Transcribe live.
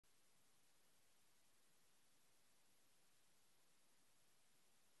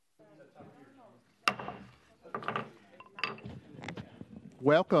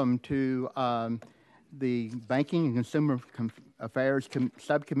Welcome to the Banking and Consumer Affairs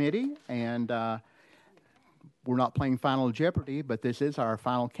Subcommittee, and we're not playing Final Jeopardy, but this is our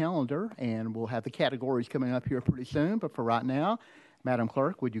final calendar, and we'll have the categories coming up here pretty soon. But for right now, Madam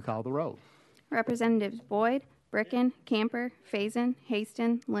Clerk, would you call the roll? Representatives Boyd, Bricken, Camper, Faison,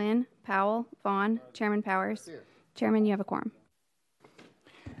 Haston, Lynn, Powell, Vaughn, Chairman Powers. Here. Chairman, you have a quorum.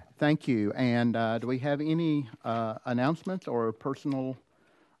 Thank you. And do we have any announcements or personal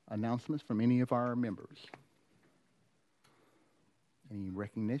announcements from any of our members? Any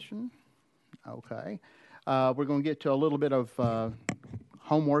recognition? Okay. We're going to get to a little bit of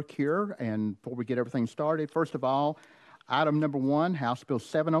homework here, and before we get everything started, first of all, item number 1, House Bill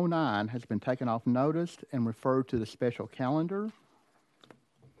 709, has been taken off notice and referred to the special calendar.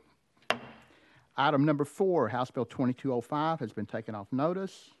 Item number 4, House Bill 2205, has been taken off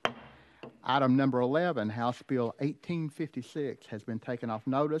notice. Item number 11, House Bill 1856, has been taken off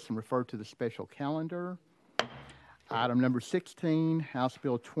notice and referred to the special calendar. Item number 16, House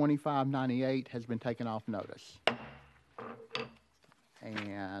Bill 2598, has been taken off notice.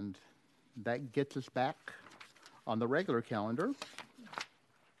 And that gets us back on the regular calendar.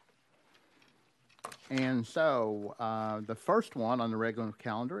 And so the first one on the regular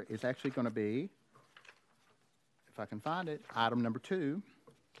calendar is actually going to be, if I can find it, item number 2.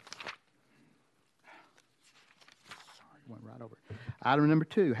 Sorry, went right over it. Item number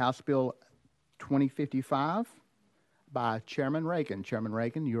 2, House Bill 2055 by Chairman Reagan. Chairman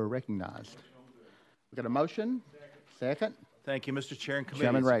Reagan, you are recognized. We've got a motion. Second. Thank you, Mr. Chair and Committee.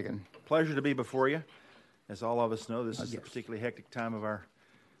 Chairman Reagan. Pleasure to be before you. As all of us know, this is a particularly hectic time of our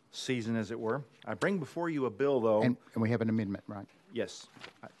season, as it were. I bring before you a bill, though. And we have an amendment, right? Yes.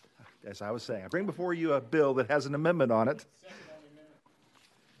 As I was saying, I bring before you a bill that has an amendment on it.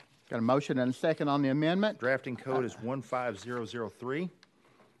 Got a motion and a second on the amendment. Drafting code is 15003.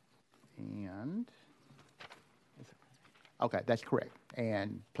 And, okay, that's correct.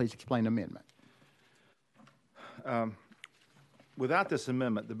 And please explain the amendment. Without this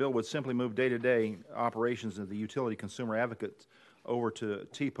amendment, the bill would simply move day-to-day operations of the utility consumer advocate over to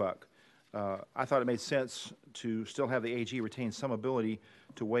TPUC. I thought it made sense to still have the AG retain some ability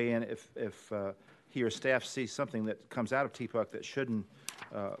to weigh in if he or staff sees something that comes out of TPUC that shouldn't,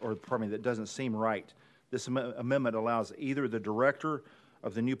 that doesn't seem right. This amendment allows either the director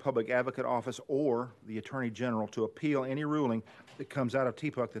of the new public advocate office or the attorney general to appeal any ruling that comes out of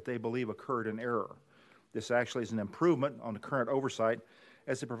TPUC that they believe occurred in error. This actually is an improvement on the current oversight,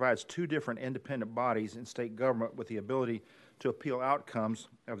 as it provides 2 different independent bodies in state government with the ability to appeal outcomes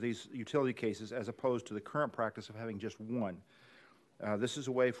of these utility cases, as opposed to the current practice of having just one. This is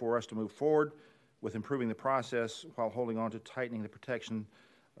a way for us to move forward with improving the process while holding on to tightening the protection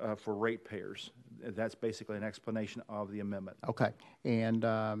for ratepayers. That's basically an explanation of the amendment. Okay. And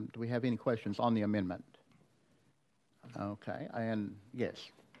do we have any questions on the amendment? Okay. And yes,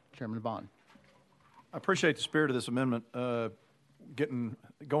 Chairman Vaughn. I appreciate the spirit of this amendment, going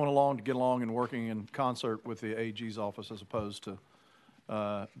along to get along and working in concert with the AG's office as opposed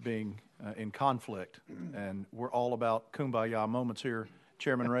to being in conflict. And we're all about kumbaya moments here,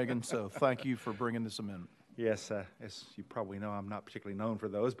 Chairman Reagan, so thank you for bringing this amendment. Yes, as you probably know, I'm not particularly known for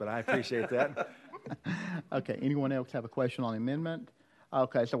those, but I appreciate that. Okay, anyone else have a question on the amendment?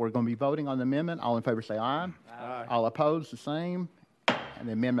 Okay, so we're going to be voting on the amendment. All in favor say aye. Aye. All opposed, the same. And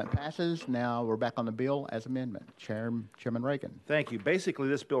the amendment passes. Now we're back on the bill as amendment. Chairman Reagan. Thank you. Basically,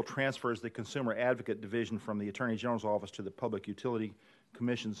 this bill transfers the Consumer Advocate Division from the Attorney General's office to the Public Utility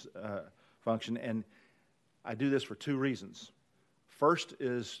Commission's function, and I do this for 2 reasons. First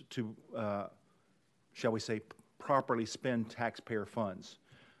is to, shall we say, properly spend taxpayer funds.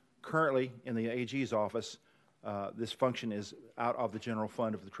 Currently, in the AG's office, this function is out of the general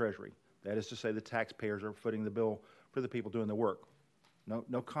fund of the Treasury. That is to say, the taxpayers are footing the bill for the people doing the work.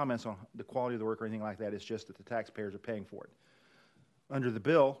 No comments on the quality of the work or anything like that. It's just that the taxpayers are paying for it. Under the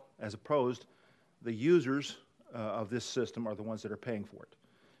bill, as opposed, the users of this system are the ones that are paying for it.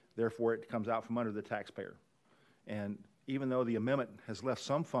 Therefore, it comes out from under the taxpayer. And even though the amendment has left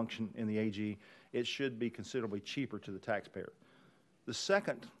some function in the AG, it should be considerably cheaper to the taxpayer. The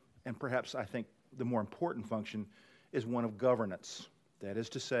second, and perhaps I think the more important function, is one of governance. That is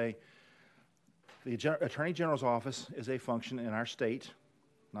to say, the Attorney General's office is a function in our state,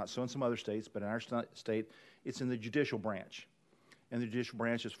 not so in some other states, but in our state, it's in the judicial branch. And the judicial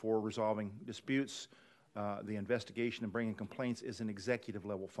branch is for resolving disputes. The investigation and bringing complaints is an executive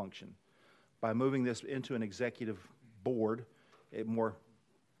level function. By moving this into an executive board, it more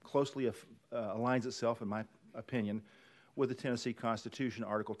closely aligns itself, in my opinion, with the Tennessee Constitution,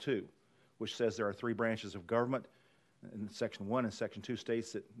 Article 2, which says there are 3 branches of government. in Section 1 and Section 2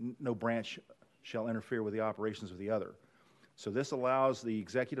 states that no branch shall interfere with the operations of the other. So this allows the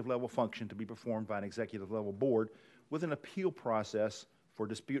executive level function to be performed by an executive level board with an appeal process for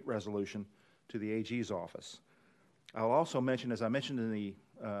dispute resolution to the AG's office. I'll also mention, as I mentioned in the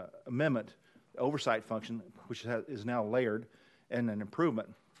amendment, oversight function, which is now layered and an improvement.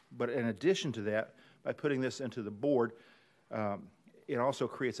 But in addition to that, by putting this into the board, it also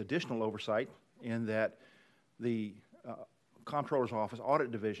creates additional oversight in that the Comptroller's Office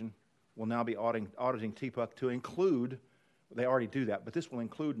Audit Division will now be auditing TPUC to include, they already do that, but this will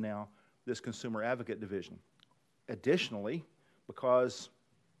include now this Consumer Advocate Division. Additionally, because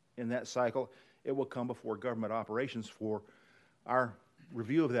in that cycle, it will come before government operations for our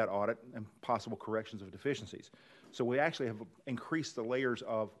review of that audit and possible corrections of deficiencies. So we actually have increased the layers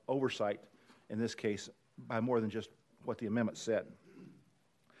of oversight in this case by more than just what the amendment said.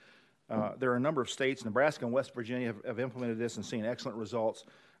 There are a number of states, Nebraska and West Virginia have implemented this and seen excellent results.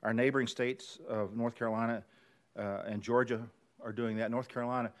 Our neighboring states of North Carolina and Georgia are doing that. North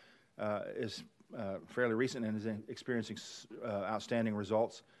Carolina is fairly recent and is experiencing outstanding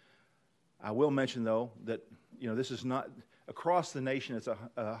results. I will mention, though, that this is not across the nation. It's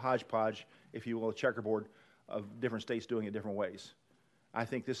a hodgepodge, if you will, a checkerboard of different states doing it different ways. I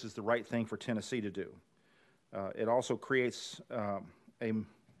think this is the right thing for Tennessee to do. It also creates a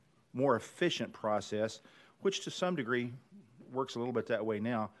more efficient process, which to some degree works a little bit that way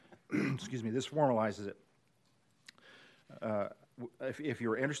now. Excuse me, this formalizes it. If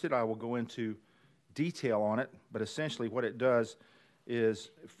you're interested, I will go into detail on it, but essentially what it does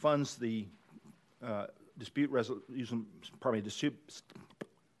is it funds the dispute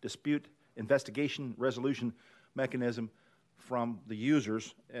investigation resolution mechanism from the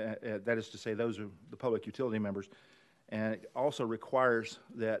users, that is to say those are the public utility members, and it also requires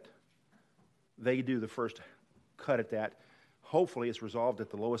that they do the first cut at that. Hopefully it's resolved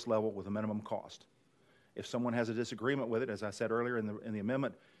at the lowest level with a minimum cost. If someone has a disagreement with it, as I said earlier in the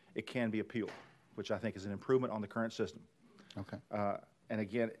amendment, it can be appealed, which I think is an improvement on the current system. Okay. And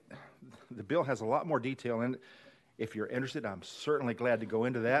again, the bill has a lot more detail in it. If you're interested, I'm certainly glad to go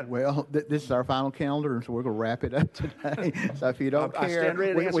into that. Well, this is our final calendar, and so we're going to wrap it up today. So if you don't care, I stand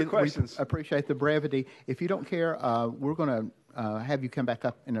ready to answer questions. We appreciate the brevity. If you don't care, we're going to have you come back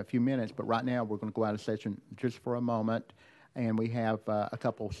up in a few minutes, but right now we're going to go out of session just for a moment, and we have a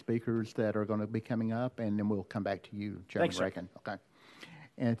couple of speakers that are going to be coming up, and then we'll come back to you, Chairman Reagan. Okay.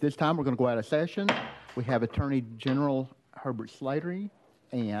 And at this time, we're going to go out of session. We have Attorney General Herbert Slattery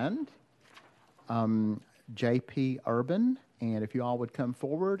and J.P. Urban, and if you all would come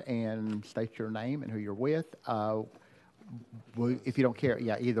forward and state your name and who you're with. If you don't care,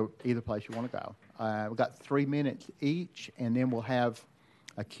 yeah, either place you want to go. We've got 3 minutes each, and then we'll have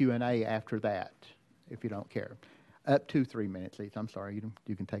a Q&A after that, if you don't care. Up to 3 minutes each. I'm sorry,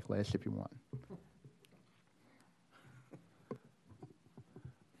 you can take less if you want.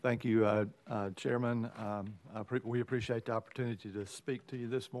 Thank you, Chairman. We appreciate the opportunity to speak to you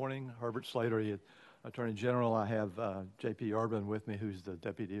this morning. Herbert Slattery, Attorney General. I have J.P. Urban with me, who's the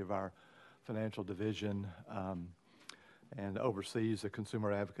deputy of our financial division and oversees the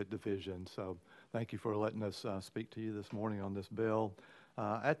Consumer Advocate Division. So thank you for letting us speak to you this morning on this bill.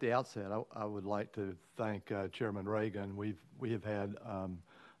 At the outset, I would like to thank Chairman Reagan. We have had,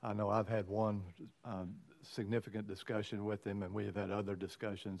 I know I've had one significant discussion with him, and we have had other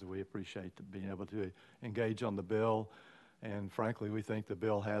discussions. We appreciate being able to engage on the bill. And frankly, we think the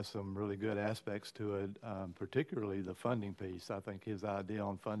bill has some really good aspects to it, particularly the funding piece. I think his idea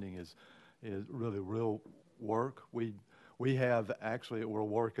on funding is really real work. We have actually, it will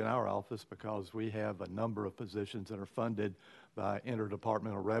work in our office because we have a number of positions that are funded by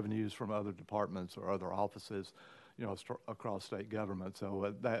interdepartmental revenues from other departments or other offices, across state government.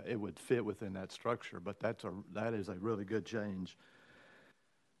 So that it would fit within that structure, but that is a really good change.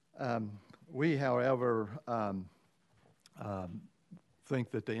 We, however,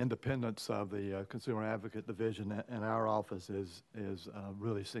 think that the independence of the Consumer Advocate Division in our office is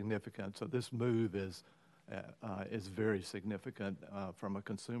really significant. So this move is very significant from a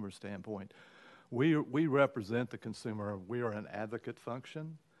consumer standpoint. We represent the consumer. We are an advocate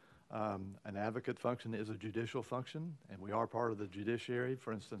function. An advocate function is a judicial function, and we are part of the judiciary.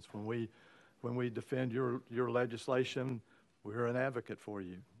 For instance, when we defend your legislation, we're an advocate for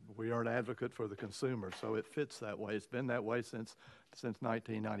you. We are an advocate for the consumer, so it fits that way. It's been that way since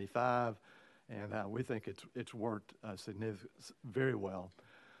 1995, and we think it's worked very well.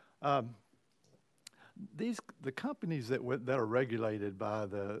 The companies that are regulated by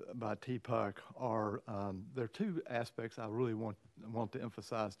TPUC are there are two aspects I really want to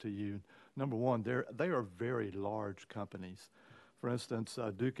emphasize to you. Number one, they are very large companies. For instance,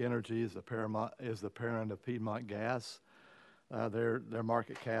 Duke Energy is the parent of Piedmont Gas. Their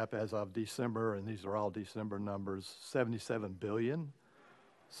market cap as of December, and these are all December numbers, $77 billion.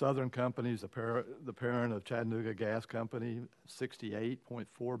 Southern Company is the parent of Chattanooga Gas Company,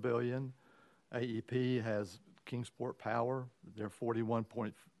 $68.4 billion. AEP has Kingsport Power, they're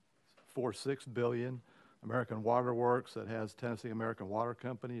 $41.46 billion. American Water Works, that has Tennessee American Water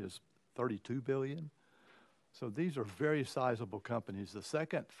Company, is $32 billion. So these are very sizable companies. The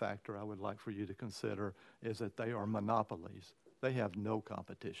second factor I would like for you to consider is that they are monopolies. They have no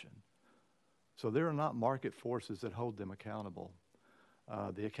competition. So there are not market forces that hold them accountable.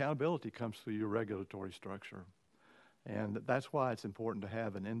 The accountability comes through your regulatory structure. And that's why it's important to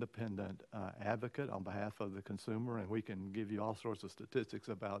have an independent advocate on behalf of the consumer. And we can give you all sorts of statistics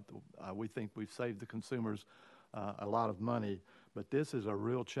about, we think we've saved the consumers a lot of money. But this is a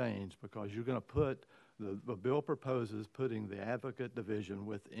real change because you're going to put, the bill proposes putting the advocate division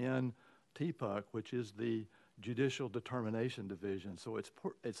within TPUC, which is the Judicial Determination Division. So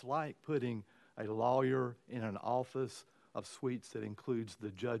it's like putting a lawyer in an office of suites that includes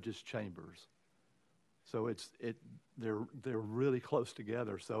the judge's chambers. So they're really close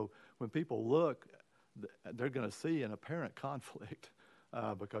together. So when people look, they're going to see an apparent conflict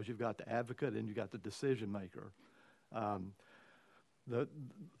because you've got the advocate and you've got the decision maker.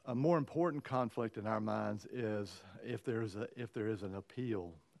 A more important conflict in our minds is if there is an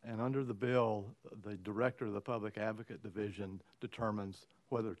appeal. And under the bill, the director of the Public Advocate Division determines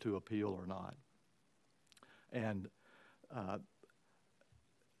whether to appeal or not. And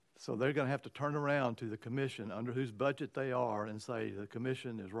so they're going to have to turn around to the commission under whose budget they are and say the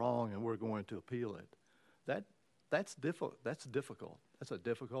commission is wrong and we're going to appeal it. That's difficult. That's a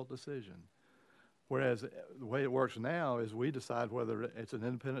difficult decision. Whereas the way it works now is we decide whether it's an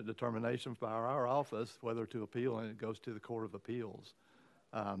independent determination by our office whether to appeal, and it goes to the Court of Appeals.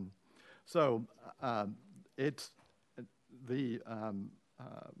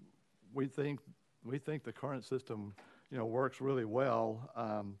 We think the current system, works really well.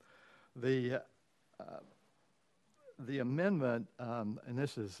 The amendment, and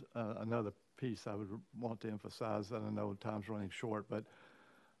this is another piece I would want to emphasize. I don't know, time's running short, but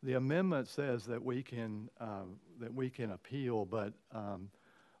the amendment says that we can appeal, but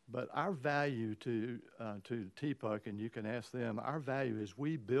our value to TPUC, and you can ask them, our value is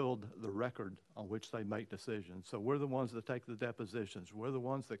we build the record on which they make decisions. So we're the ones that take the depositions. We're the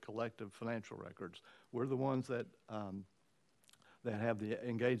ones that collect the financial records. We're the ones that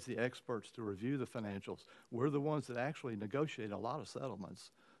engage the experts to review the financials. We're the ones that actually negotiate a lot of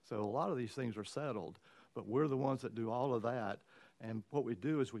settlements. So a lot of these things are settled, but we're the ones that do all of that. And what we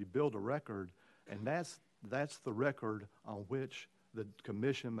do is we build a record, and that's the record on which the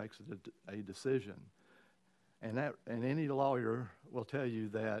commission makes a decision. And any lawyer will tell you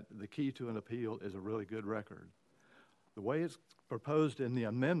that the key to an appeal is a really good record. The way it's proposed in the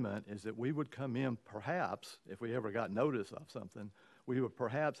amendment is that we would come in, perhaps, if we ever got notice of something, we would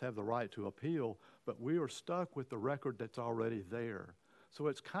perhaps have the right to appeal, but we are stuck with the record that's already there. So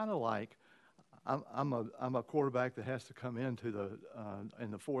it's kind of like I'm a quarterback that has to come into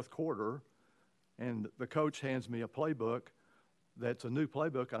in the fourth quarter, and the coach hands me a playbook that's a new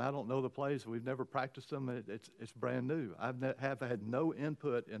playbook, and I don't know the plays. We've never practiced them. It's brand new. Have had no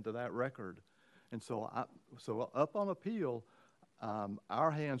input into that record. And so up on appeal,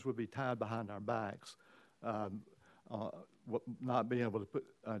 our hands would be tied behind our backs, not being able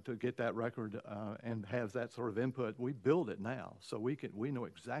to get that record and have that sort of input. We build it now, so we know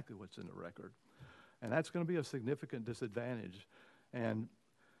exactly what's in the record. And that's going to be a significant disadvantage. And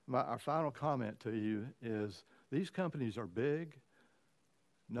our final comment to you is these companies are big,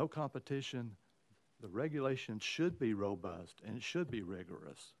 no competition. The regulation should be robust and it should be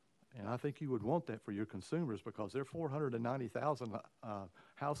rigorous. And I think you would want that for your consumers because there are 490,000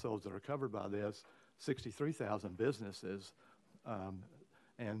 households that are covered by this, 63,000 businesses.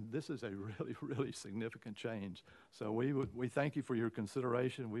 And this is a really, really significant change. So we thank you for your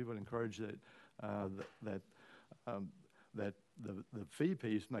consideration. We would encourage that that the fee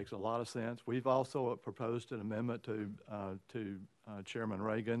piece makes a lot of sense. We've also proposed an amendment to Chairman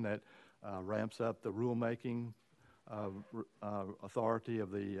Reagan that ramps up the rulemaking authority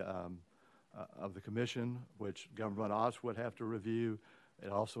of the commission, which Government Ops would have to review.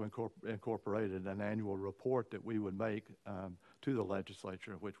 It also incorporated an annual report that we would make to the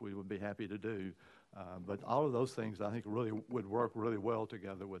legislature, which we would be happy to do. But all of those things, I think, really would work really well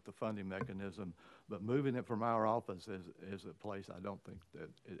together with the funding mechanism. But moving it from our office is a place I don't think that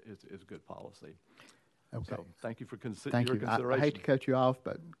is good policy. Okay. So thank you for Thank your you. consideration. I hate to cut you off,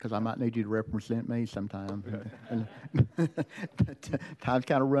 but because I might need you to represent me sometime. But time's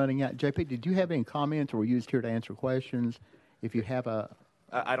kind of running out. JP, did you have any comments, or were you just here to answer questions? If you have a...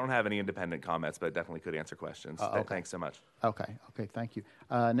 I don't have any independent comments, but definitely could answer questions. Okay. Thanks so much. Okay, thank you.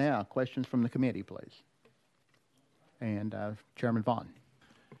 Now, questions from the committee, please. And Chairman Vaughn.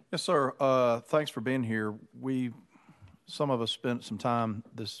 Yes, sir. Thanks for being here. Some of us spent some time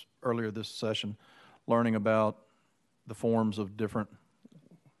earlier this session learning about the forms of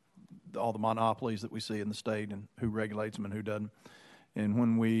all the monopolies that we see in the state and who regulates them and who doesn't. And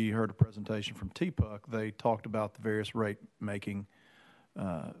when we heard a presentation from TPUC, they talked about the various rate-making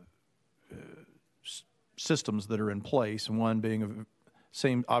systems that are in place, and one being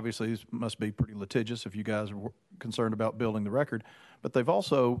obviously must be pretty litigious if you guys are concerned about building the record, but they've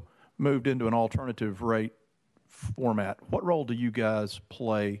also moved into an alternative rate format. What role do you guys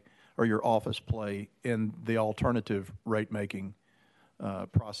play, or your office play, in the alternative rate-making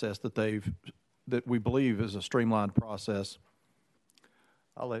process that we believe is a streamlined process?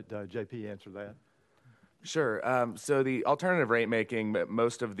 I'll let JP answer that. Sure. So the alternative rate making,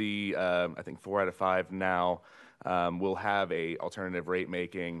 most of the, I think 4 out of 5 now, will have a alternative rate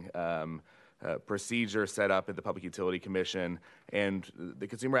making procedure set up at the Public Utility Commission, and the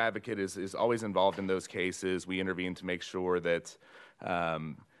consumer advocate is always involved in those cases. We intervene to make sure that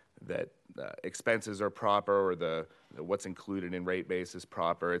expenses are proper, or what's included in rate base is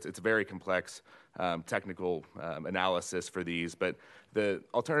proper. It's a very complex technical analysis for these, but the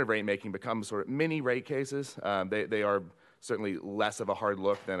alternative rate making becomes sort of mini rate cases. They are certainly less of a hard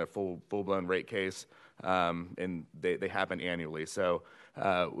look than a full-blown rate case, and they happen annually. So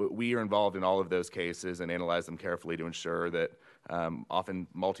we are involved in all of those cases and analyze them carefully to ensure that often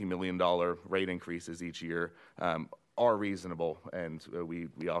multi-million-dollar rate increases each year are reasonable, and we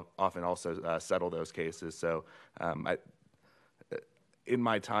often also settle those cases. So in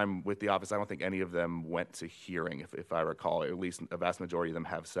my time with the office, I don't think any of them went to hearing, if I recall. At least a vast majority of them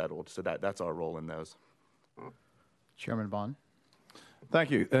have settled. So that's our role in those. Chairman Vaughn.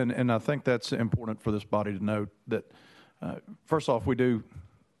 Thank you, and I think that's important for this body to note that, first off, one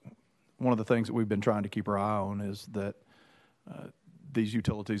of the things that we've been trying to keep our eye on is that these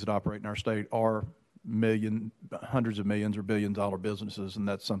utilities that operate in our state are hundreds of millions or billion-dollar businesses, and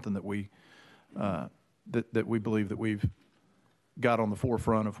that's something that we believe that we've got on the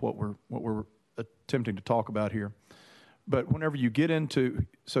forefront of what we're attempting to talk about here. But whenever you get into,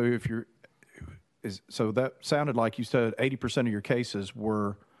 so that sounded like you said 80% of your cases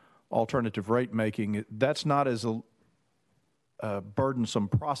were alternative rate making. That's not as a burdensome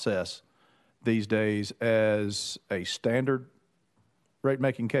process these days as a standard rate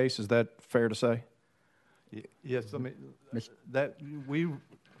making case. Is that fair to say? Yes, I mean, the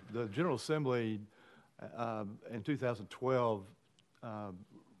General Assembly in 2012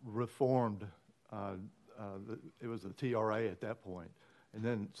 reformed, it was the TRA at that point. And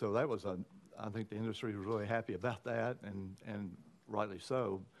then, so that was I think the industry was really happy about that, and rightly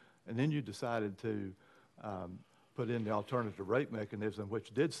so. And then you decided to put in the alternative rate mechanism,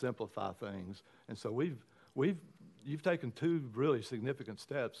 which did simplify things. And so you've taken 2 really significant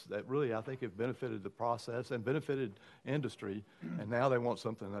steps that really, I think, have benefited the process and benefited industry, and now they want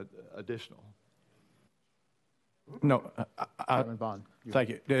something additional. No, Chairman Vaughn. Thank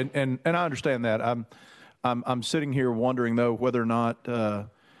you, and I understand that. I'm sitting here wondering, though, whether or not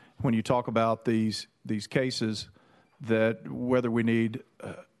when you talk about these cases, that whether we need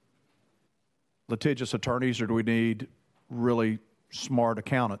litigious attorneys, or do we need really smart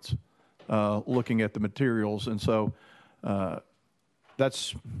accountants looking at the materials. And so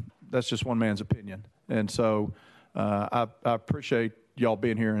that's just one man's opinion. And so I appreciate y'all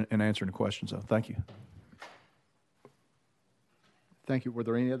being here and answering the questions, though. Thank you. Thank you. Were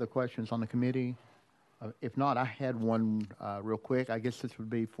there any other questions on the committee? If not, I had one real quick. I guess this would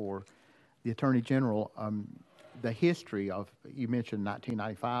be for the Attorney General. The history of, you mentioned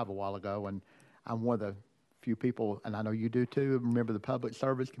 1995 a while ago, and I'm one of the few people, and I know you do too, remember the Public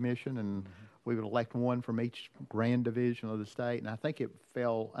Service Commission, and we would elect one from each grand division of the state, and I think it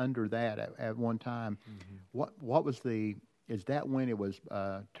fell under that at one time. What was is that when it was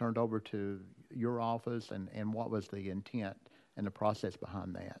turned over to your office, and what was the intent and the process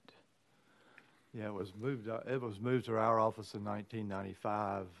behind that? Yeah, it was moved to our office in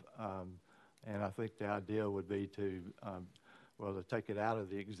 1995, and I think the idea would be to take it out of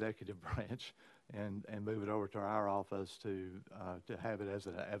the executive branch and move it over to our office to have it as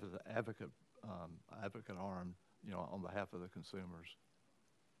an advocate arm, on behalf of the consumers.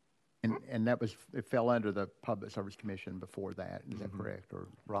 And that was, it fell under the Public Service Commission before that. Is that correct? Or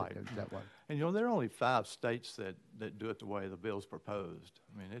Right. Is that what? And, you know, there are only 5 states that do it the way the bill's proposed.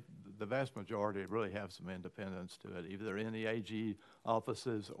 I mean, the vast majority really have some independence to it. Either they're in the AG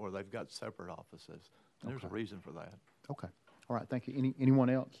offices or they've got separate offices. And there's a reason for that. Okay. All right. Thank you. Anyone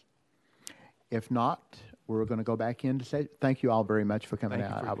else? If not, we're going to go back into session. Thank you all very much for coming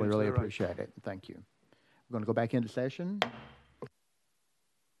Thank you out. for I your really consideration. appreciate it. Thank you. We're going to go back into session.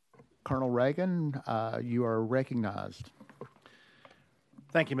 Colonel Reagan, you are recognized.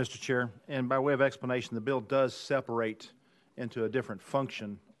 Thank you, Mr. Chair. And by way of explanation, the bill does separate into a different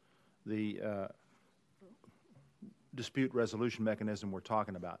function the dispute resolution mechanism we're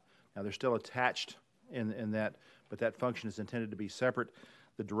talking about. Now, they're still attached in that, but that function is intended to be separate.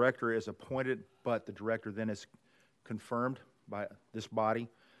 The director is appointed, but the director then is confirmed by this body,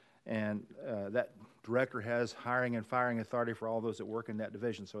 and that director has hiring and firing authority for all those that work in that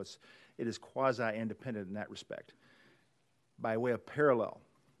division. So it is quasi-independent in that respect. By way of parallel,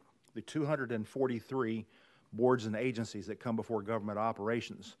 the 243 boards and agencies that come before government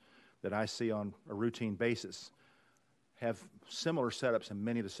operations that I see on a routine basis have similar setups in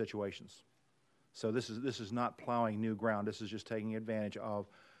many of the situations. So this is not plowing new ground. This is just taking advantage of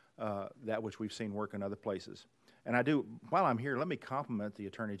that which we've seen work in other places. And I do, while I'm here, let me compliment the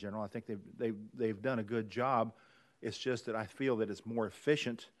Attorney General. I think they've done a good job. It's just that I feel that it's more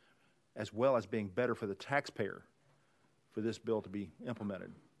efficient as well as being better for the taxpayer for this bill to be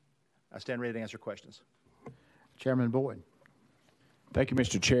implemented. I stand ready to answer questions. Chairman Boyd. Thank you,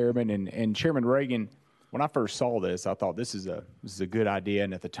 Mr. Chairman. And Chairman Reagan, when I first saw this, I thought this is a good idea.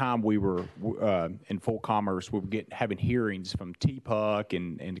 And at the time we were in full commerce, we were having hearings from TPUC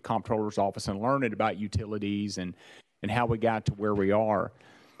and the Comptroller's Office and learning about utilities and how we got to where we are.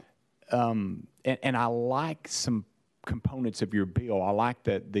 And I like some components of your bill. I like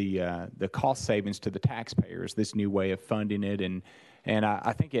the cost savings to the taxpayers, this new way of funding it. And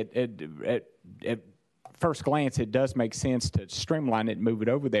I think at first glance, it does make sense to streamline it and move it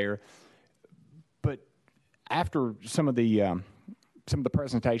over there. But after some of the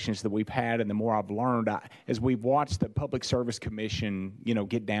presentations that we've had and the more I've learned, as we've watched the Public Service Commission,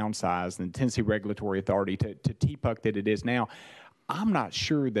 get downsized and the Tennessee Regulatory Authority to TPUC that it is now, I'm not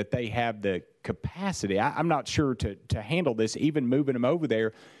sure that they have the capacity. I'm not sure to handle this, even moving them over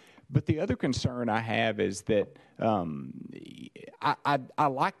there. But the other concern I have is that I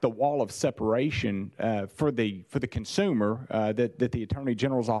like the wall of separation for the consumer that the Attorney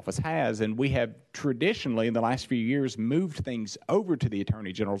General's office has, and we have traditionally in the last few years moved things over to the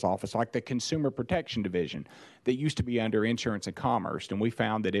Attorney General's office, like the Consumer Protection Division that used to be under Insurance and Commerce, and we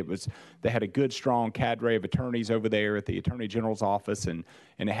found that they had a good, strong cadre of attorneys over there at the Attorney General's office, and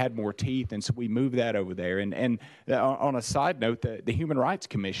it had more teeth, and so we moved that over there. And on a side note, the Human Rights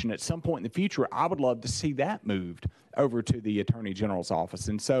Commission, at some point in the future, I would love to see that moved over to the Attorney General's office.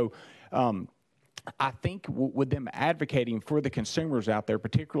 And so I think with them advocating for the consumers out there,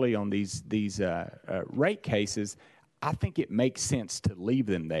 particularly on these rate cases, I think it makes sense to leave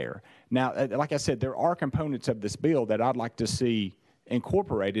them there. Now, like I said, there are components of this bill that I'd like to see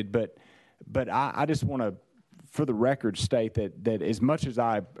incorporated, but I just want to, for the record, state that as much as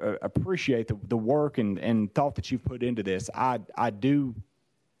I appreciate the work and thought that you've put into this, I do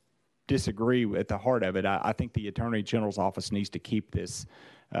disagree at the heart of it. I think the Attorney General's office needs to keep this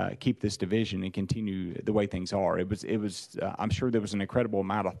division and continue the way things are. It was. I'm sure there was an incredible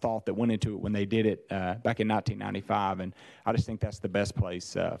amount of thought that went into it when they did it back in 1995, and I just think that's the best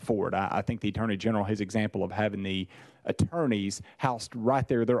place for it. I think the Attorney General, his example of having the attorneys housed right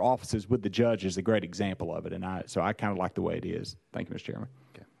there, their offices with the judge, is a great example of it, and so I kind of like the way it is. Thank you, Mr. Chairman.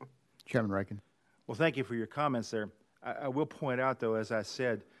 Okay. Chairman Reagan. Well, thank you for your comments there. I will point out, though, as I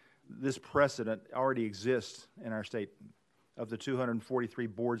said, this precedent already exists in our state. Of the 243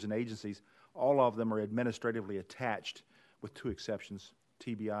 boards and agencies, all of them are administratively attached, with 2 exceptions,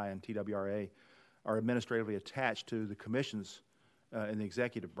 TBI and TWRA, are administratively attached to the commissions in the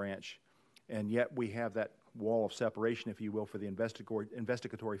executive branch. And yet we have that wall of separation, if you will, for the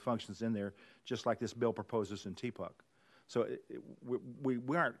investigatory functions in there, just like this bill proposes in TPUC. So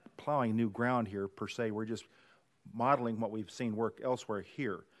we aren't plowing new ground here, per se. We're just modeling what we've seen work elsewhere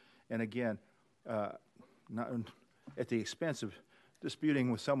here. And again, not at the expense of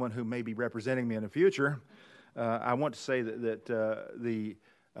disputing with someone who may be representing me in the future, I want to say that the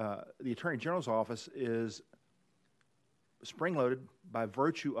Attorney General's office is spring-loaded by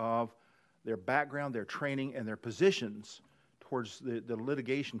virtue of their background, their training, and their positions towards the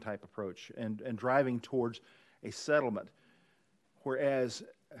litigation-type approach and driving towards a settlement, whereas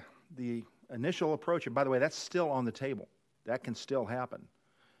the initial approach, and by the way, that's still on the table. That can still happen.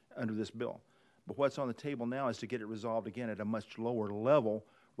 under this bill. But what's on the table now is to get it resolved again at a much lower level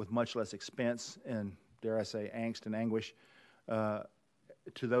with much less expense and, dare I say, angst and anguish to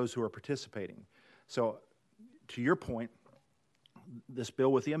those who are participating. So to your point, this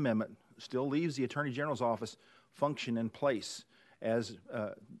bill with the amendment still leaves the Attorney General's office function in place as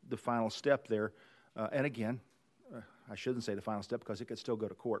the final step there. And again, I shouldn't say the final step because it could still go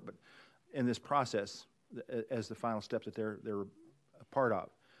to court, but in this process as the final step that they're a part of.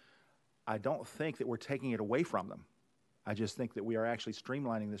 I don't think that we're taking it away from them. I just think that we are actually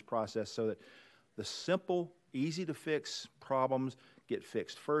streamlining this process so that the simple, easy to fix problems get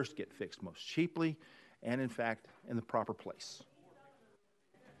fixed first, get fixed most cheaply, and in fact, in the proper place.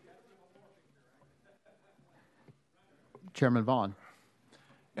 Chairman Vaughn.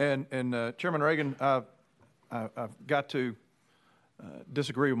 And Chairman Reagan, I've got to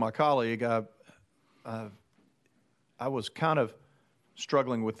disagree with my colleague. I was kind of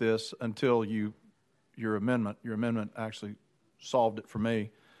struggling with this until your amendment actually solved it for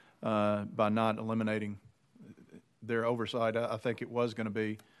me by not eliminating their oversight. I think it was going to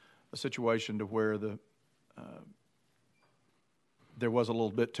be a situation to where there was a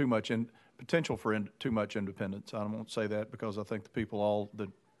little bit too much potential for too much independence. I won't say that because I think the people all that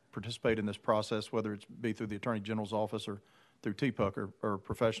participate in this process, whether it's be through the Attorney General's office or through TPUC, are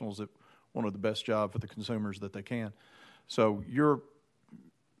professionals that want to do the best job for the consumers that they can. So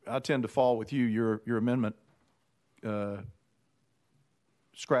I tend to fall with you. Your amendment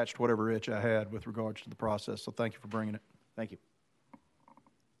scratched whatever itch I had with regards to the process. So thank you for bringing it. Thank you.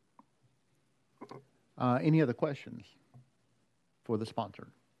 Any other questions for the sponsor?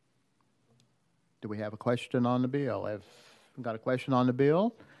 Do we have a question on the bill? Have we got a question on the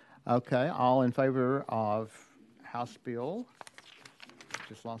bill? Okay, all in favor of House Bill,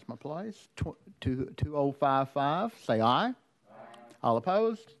 just lost my place, 2055, say aye. Aye. All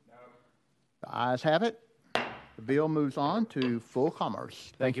opposed? No. The ayes have it. The bill moves on to full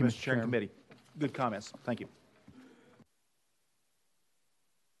commerce. Thank you, Mr. Chair and Committee. Good comments. Thank you.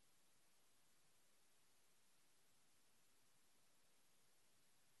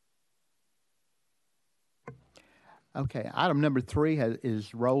 Okay, item number 3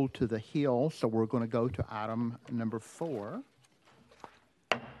 is rolled to the hill, so we're going to go to item number 4.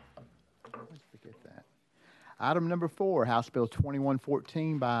 Let's forget that. Item number 4, House Bill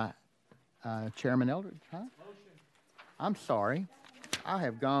 2114 by Chairman Eldridge. Huh? I'm sorry.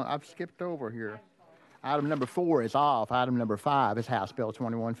 I've skipped over here. Item number 4 is off. Item number 5 is House Bill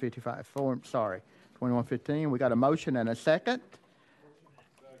 2155. 2115. We got a motion and a second.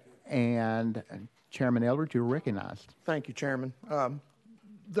 And Chairman Eldridge, you're recognized. Thank you, Chairman.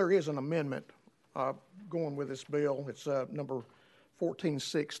 There is an amendment going with this bill. It's number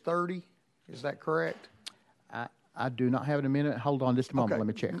 14630. Is that correct? I do not have an amendment. Hold on just a moment. Okay. Let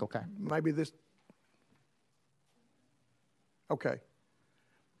me check. Okay. Maybe this. Okay.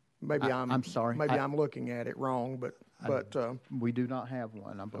 Maybe I'm sorry. Maybe I'm looking at it wrong, but we do not have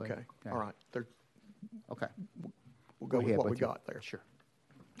one, I believe. Okay. All right. Okay. We'll go with what we got there. Sure.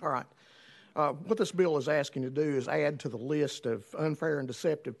 All right. What this bill is asking to do is add to the list of unfair and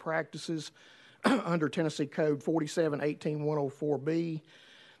deceptive practices under Tennessee Code 47-18-104B,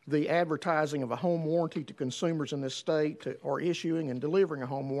 the advertising of a home warranty to consumers in this state, or issuing and delivering a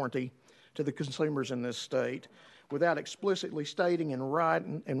home warranty to the consumers in this state without explicitly stating in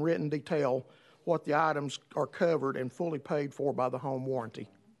writing and written detail what the items are covered and fully paid for by the home warranty.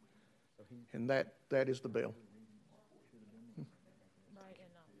 And that is the bill.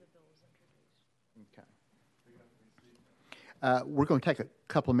 We're going to take a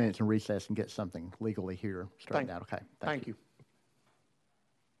couple of minutes and recess and get something legally here straightened out. Okay. Thank you.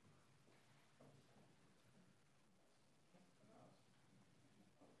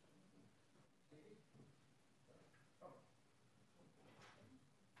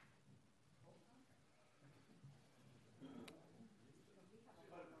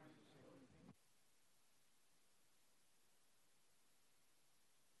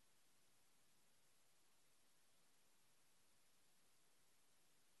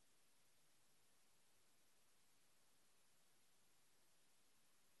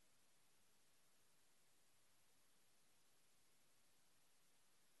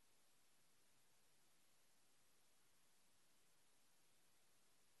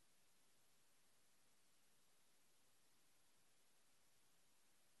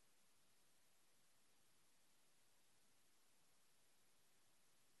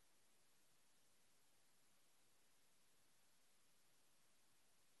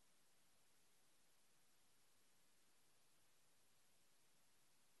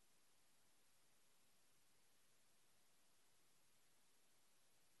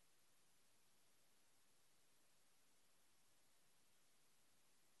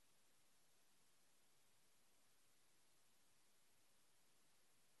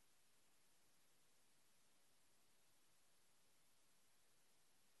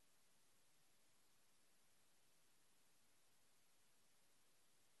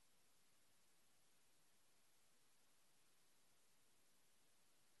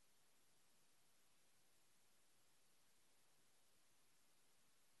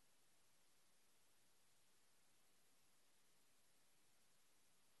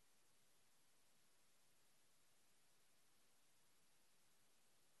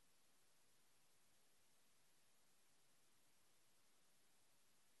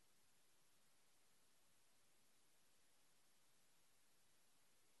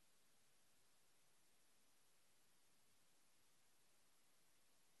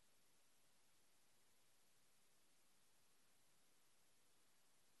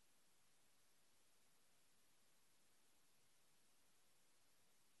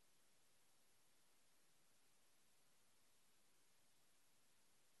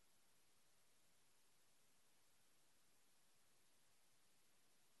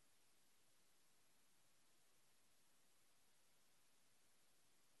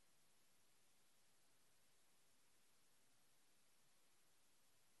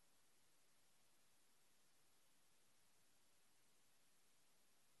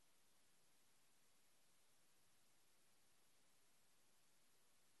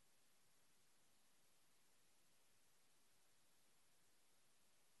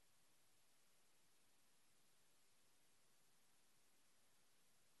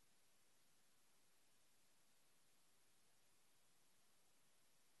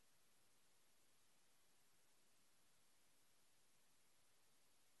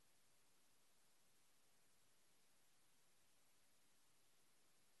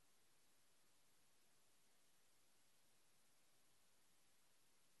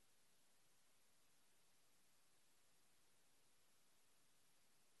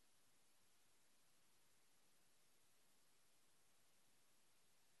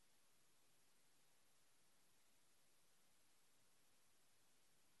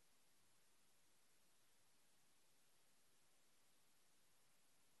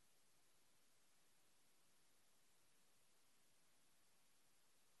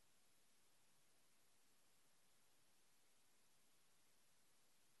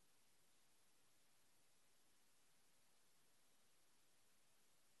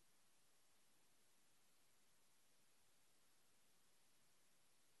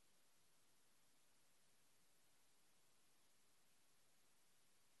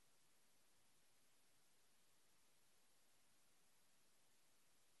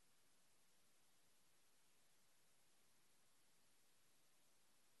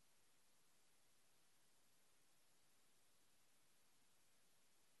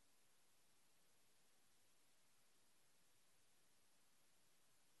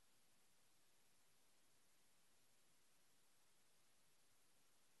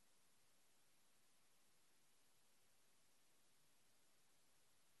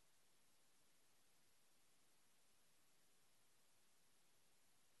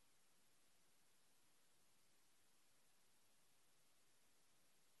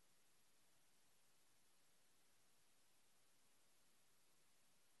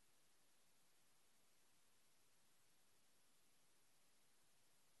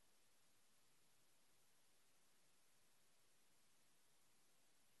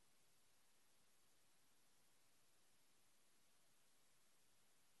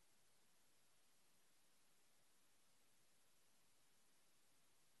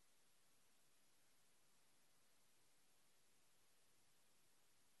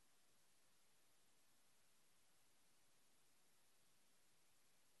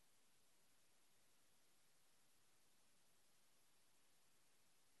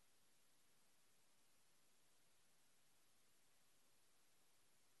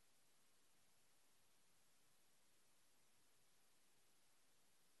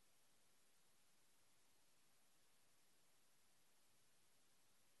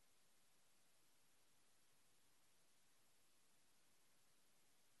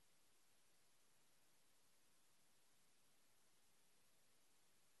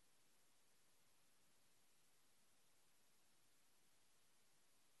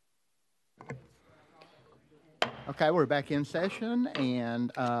 Okay, we're back in session,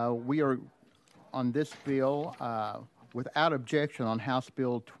 and we are on this bill without objection on House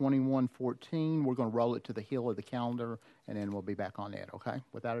Bill 2114. We're going to roll it to the hill of the calendar, and then we'll be back on that, okay?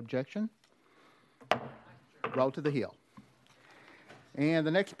 Without objection, roll to the hill. And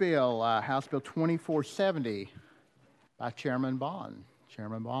the next bill, House Bill 2470 by Chairman Bond.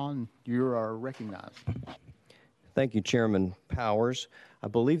 Chairman Bond, you are recognized. Thank you, Chairman Powers. I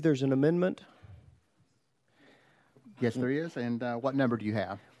believe there's an amendment. Yes, there is. And what number do you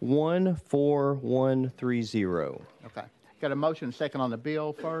have? 14130. Okay. Got a motion and a second on the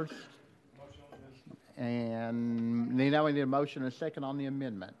bill first. And now we need a motion and a second on the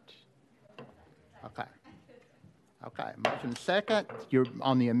amendment. Okay. Okay. Motion and second. You're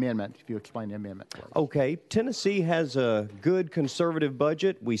on the amendment. If you explain the amendment, please. Okay. Tennessee has a good conservative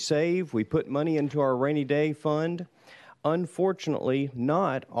budget. We save. We put money into our rainy day fund. Unfortunately,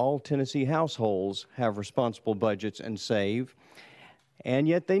 not all Tennessee households have responsible budgets and save, and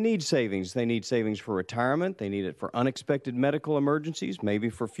yet they need savings. They need savings for retirement. They need it for unexpected medical emergencies,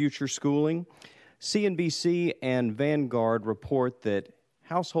 maybe for future schooling. CNBC and Vanguard report that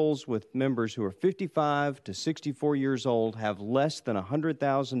households with members who are 55 to 64 years old have less than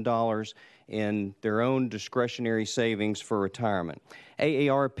 $100,000 in their own discretionary savings for retirement.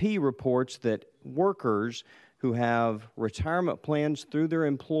 AARP reports that workers who have retirement plans through their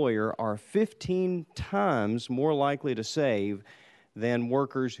employer are 15 times more likely to save than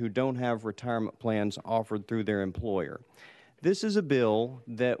workers who don't have retirement plans offered through their employer. This is a bill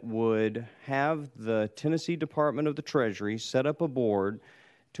that would have the Tennessee Department of the Treasury set up a board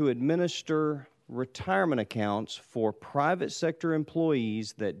to administer retirement accounts for private sector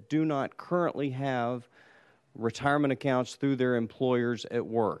employees that do not currently have retirement accounts through their employers at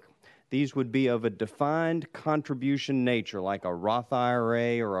work. These would be of a defined contribution nature, like a Roth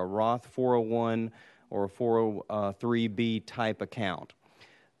IRA or a Roth 401 or a 403B type account.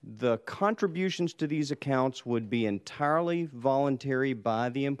 The contributions to these accounts would be entirely voluntary by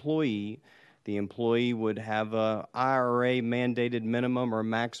the employee. The employee would have a IRA mandated minimum or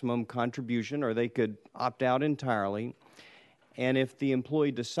maximum contribution, or they could opt out entirely. And if the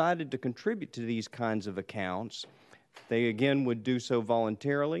employee decided to contribute to these kinds of accounts, they again would do so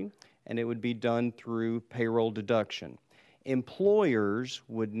voluntarily, and it would be done through payroll deduction. Employers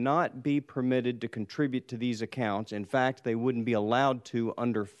would not be permitted to contribute to these accounts. In fact, they wouldn't be allowed to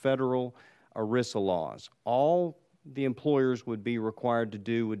under federal ERISA laws. All the employers would be required to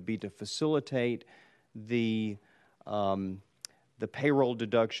do would be to facilitate the payroll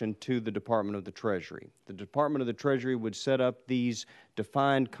deduction to the Department of the Treasury. The Department of the Treasury would set up these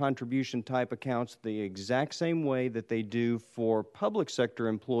defined contribution type accounts the exact same way that they do for public sector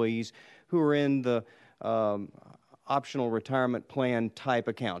employees who are in the optional retirement plan type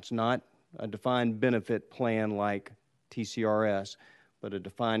accounts, not a defined benefit plan like TCRS, but a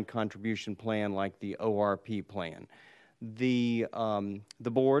defined contribution plan like the ORP plan. The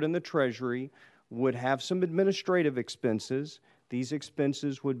board and the Treasury would have some administrative expenses. These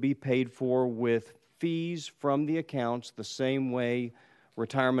expenses would be paid for with fees from the accounts the same way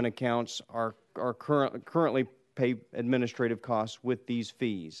retirement accounts are currently pay administrative costs with these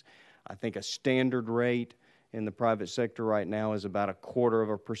fees. I think a standard rate in the private sector right now is about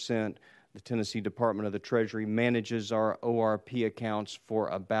 0.25%. The Tennessee Department of the Treasury manages our ORP accounts for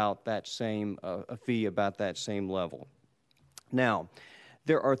about that same, a fee about that same level. Now,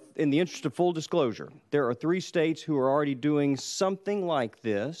 there are, in the interest of full disclosure, there are 3 states who are already doing something like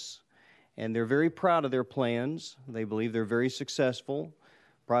this, and they're very proud of their plans. They believe they're very successful.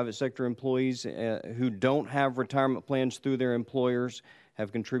 Private sector employees who don't have retirement plans through their employers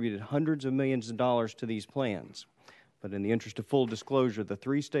have contributed hundreds of millions of dollars to these plans. But in the interest of full disclosure, the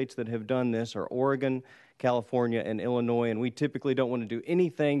 3 states that have done this are Oregon, California, and Illinois, and we typically don't want to do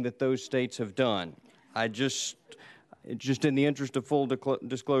anything that those states have done. Just in the interest of full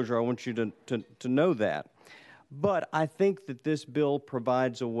disclosure, I want you to know that. But I think that this bill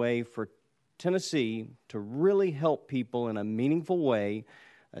provides a way for Tennessee to really help people in a meaningful way,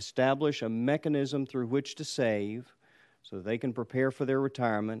 establish a mechanism through which to save so they can prepare for their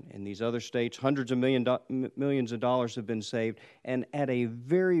retirement. In these other states, hundreds of millions of dollars have been saved, and at a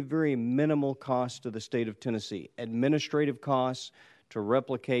very, very minimal cost to the state of Tennessee. Administrative costs to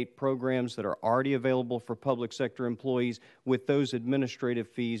replicate programs that are already available for public sector employees, with those administrative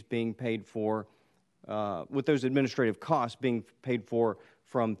fees being paid for, with those administrative costs being paid for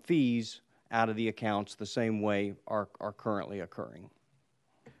from fees out of the accounts the same way are currently occurring.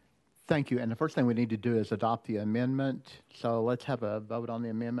 Thank you. And the first thing we need to do is adopt the amendment. So let's have a vote on the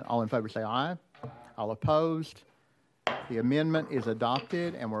amendment. All in favor say aye. All opposed? The amendment is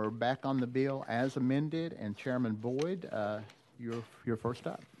adopted, and we're back on the bill as amended. And Chairman Boyd, you're first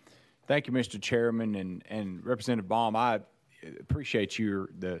up. Thank you, Mr. Chairman, and Representative Baum. I appreciate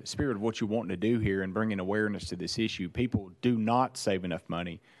the spirit of what you're wanting to do here and bringing awareness to this issue. People do not save enough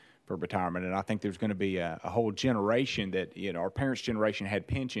money for retirement, and I think there's going to be a whole generation that, our parents' generation had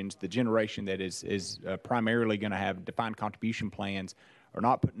pensions. The generation that is primarily going to have defined contribution plans are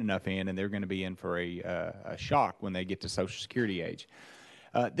not putting enough in, and they're going to be in for a shock when they get to Social Security age.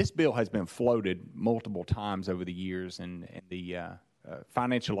 This bill has been floated multiple times over the years, and the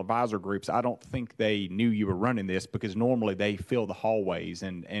financial advisor groups, I don't think they knew you were running this, because normally they fill the hallways,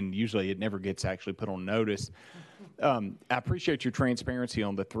 and usually it never gets actually put on notice. I appreciate your transparency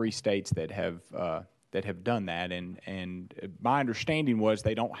on the 3 states that have done that, and my understanding was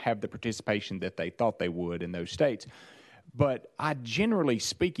they don't have the participation that they thought they would in those states. But I, generally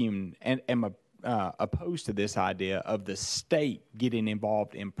speaking, am opposed to this idea of the state getting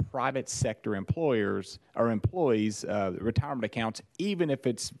involved in private sector employers or employees' retirement accounts, even if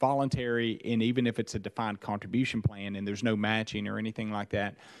it's voluntary and even if it's a defined contribution plan and there's no matching or anything like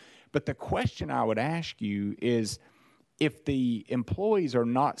that. But the question I would ask you is, if the employees are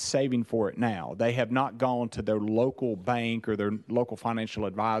not saving for it now, they have not gone to their local bank or their local financial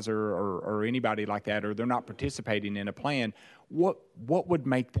advisor or anybody like that, or they're not participating in a plan, what would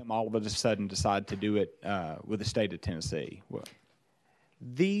make them all of a sudden decide to do it with the state of Tennessee?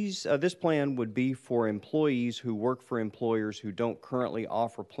 This plan would be for employees who work for employers who don't currently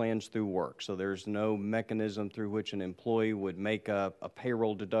offer plans through work. So there's no mechanism through which an employee would make a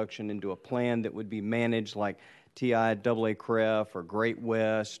payroll deduction into a plan that would be managed like TIAA-CREF or Great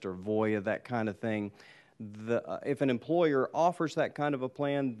West or Voya, that kind of thing. If an employer offers that kind of a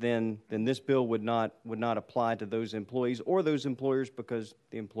plan, then this bill would not apply to those employees or those employers, because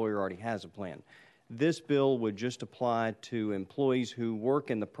the employer already has a plan. This bill would just apply to employees who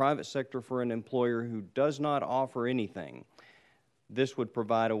work in the private sector for an employer who does not offer anything. This would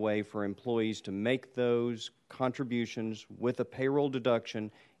provide a way for employees to make those contributions with a payroll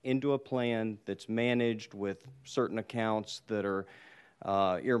deduction into a plan that's managed with certain accounts that are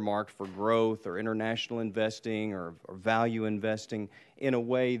earmarked for growth or international investing or value investing in a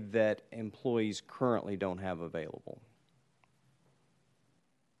way that employees currently don't have available.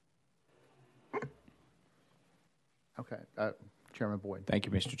 Okay, Chairman Boyd. Thank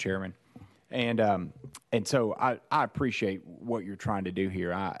you, Mr. Chairman. And so I appreciate what you're trying to do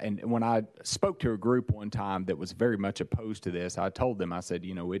here. And when I spoke to a group one time that was very much opposed to this, I told them, I said,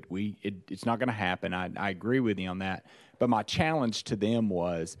 it's not going to happen. I agree with you on that. But my challenge to them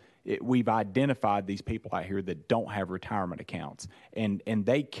was, we've identified these people out here that don't have retirement accounts, and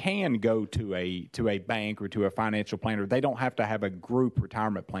they can go to a bank or to a financial planner. They don't have to have a group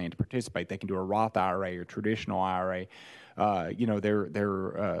retirement plan to participate. They can do a Roth IRA or traditional IRA.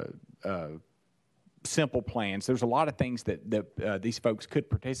 They're simple plans. There's a lot of things that these folks could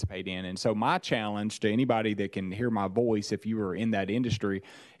participate in. And so my challenge to anybody that can hear my voice, if you are in that industry,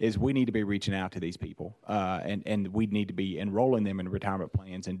 is we need to be reaching out to these people, and we need to be enrolling them in retirement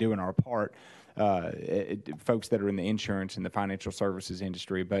plans and doing our part, folks that are in the insurance and the financial services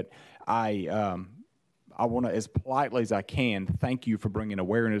industry. But I want to, as politely as I can, thank you for bringing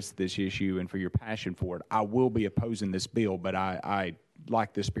awareness to this issue and for your passion for it. I will be opposing this bill, but I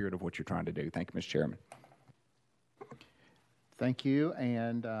like the spirit of what you're trying to do. Thank you, Mr. Chairman. Thank you.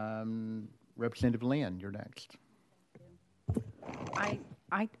 And Representative Lynn, you're next.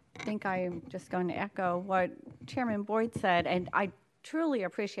 I think I am just going to echo what Chairman Boyd said, and I truly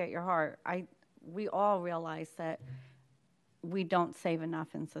appreciate your heart. We all realize that we don't save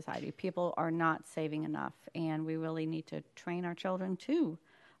enough in society. People are not saving enough, and we really need to train our children to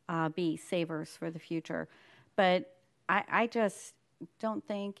be savers for the future. But I just don't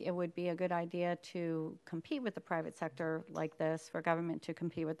think it would be a good idea to compete with the private sector like this, for government to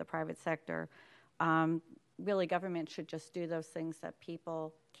compete with the private sector. Really, government should just do those things that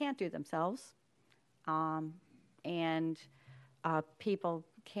people can't do themselves, and people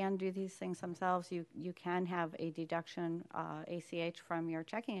can do these things themselves. You can have a deduction, ACH, from your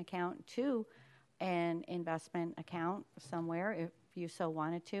checking account to an investment account somewhere if you so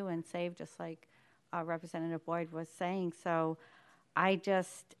wanted to, and save, just like Representative Boyd was saying. So I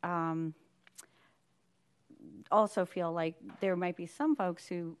just also feel like there might be some folks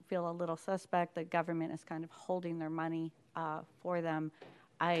who feel a little suspect that government is kind of holding their money for them.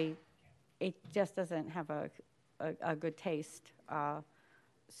 It just doesn't have a good taste.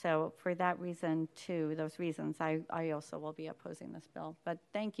 So for that reason, too, those reasons, I also will be opposing this bill. But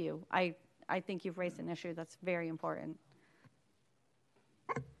thank you. I think you've raised an issue that's very important.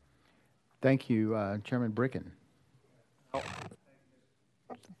 Thank you, Chairman Bricken.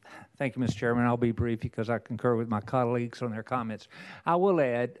 Thank you, Mr. Chairman. I'll be brief because I concur with my colleagues on their comments. I will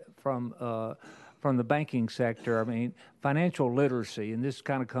add from the banking sector, I mean, financial literacy, and this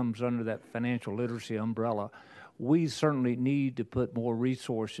kind of comes under that financial literacy umbrella. We certainly need to put more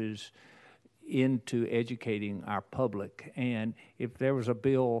resources into educating our public. And if there was a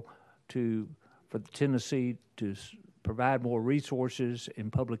bill for Tennessee to provide more resources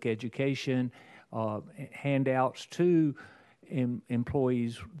in public education, handouts to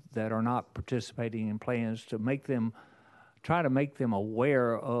employees that are not participating in plans, to try to make them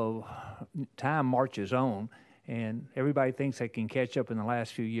aware of time marches on, and everybody thinks they can catch up in the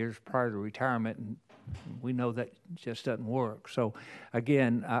last few years prior to retirement, and we know that just doesn't work. So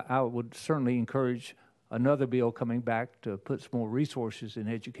again, I would certainly encourage another bill coming back to put some more resources in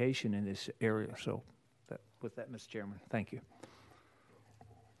education in this area. So with that, Mr. Chairman, thank you.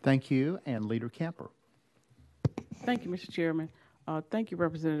 Thank you. And Leader Camper. Thank you, Mr. Chairman. Thank you,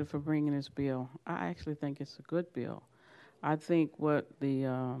 Representative, for bringing this bill. I actually think it's a good bill. I think what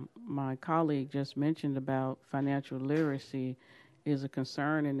my colleague just mentioned about financial literacy is a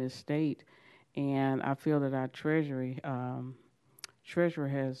concern in this state, and I feel that our treasurer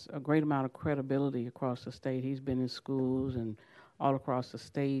has a great amount of credibility across the state. He's been in schools and all across the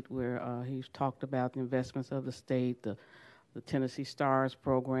state where he's talked about the investments of the state, the Tennessee Stars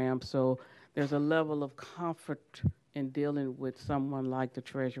program. So there's a level of comfort in dealing with someone like the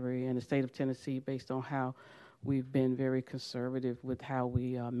Treasury and the state of Tennessee based on how we've been very conservative with how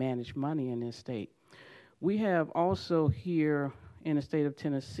we manage money in this state. We have also here in the state of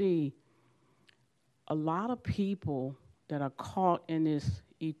Tennessee a lot of people that are caught in this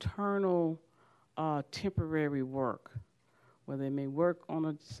eternal temporary work, where they may work on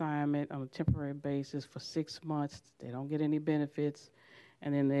an assignment on a temporary basis for 6 months. They don't get any benefits,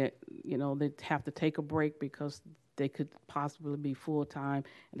 and then they have to take a break because they could possibly be full-time,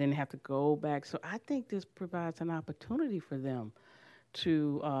 and then they have to go back. So I think this provides an opportunity for them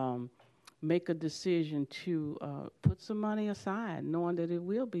to make a decision to put some money aside, knowing that it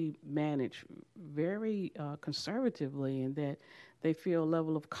will be managed very conservatively, and that they feel a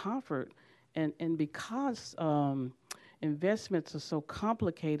level of comfort. And because investments are so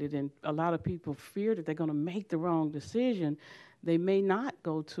complicated and a lot of people fear that they're going to make the wrong decision, they may not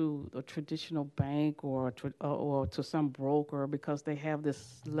go to a traditional bank or to some broker because they have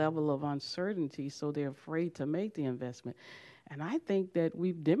this level of uncertainty, so they're afraid to make the investment. And I think that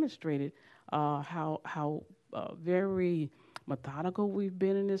we've demonstrated how very methodical we've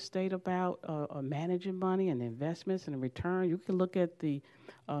been in this state about managing money and investments and return. You can look at the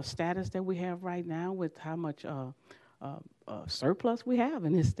status that we have right now with how much surplus we have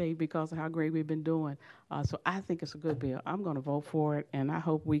in this state because of how great we've been doing. So I think it's a good bill. I'm going to vote for it, and I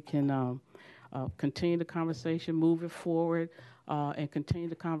hope we can continue the conversation, move it forward, and continue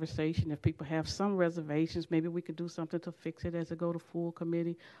the conversation. If people have some reservations, maybe we could do something to fix it as it go to full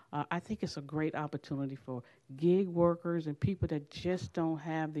committee. I think it's a great opportunity for gig workers and people that just don't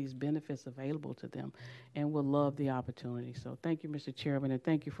have these benefits available to them and will love the opportunity. So thank you, Mr. Chairman, and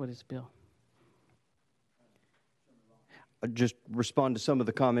thank you for this bill. Just respond to some of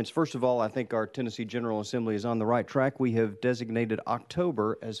the comments. First of all, I think our Tennessee General Assembly is on the right track. We have designated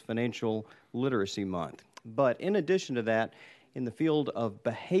October as Financial Literacy Month. But in addition to that, in the field of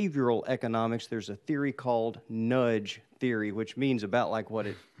behavioral economics, there's a theory called nudge theory, which means about like what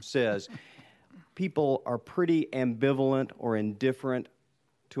it says. People are pretty ambivalent or indifferent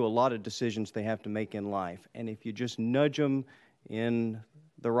to a lot of decisions they have to make in life. And if you just nudge them in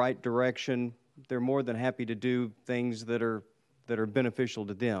the right direction, they're more than happy to do things that are beneficial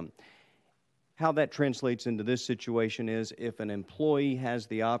to them. How that translates into this situation is if an employee has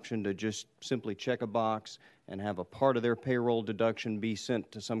the option to just simply check a box and have a part of their payroll deduction be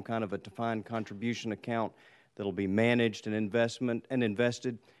sent to some kind of a defined contribution account that'll be managed and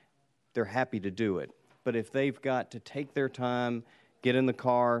invested, they're happy to do it. But if they've got to take their time, get in the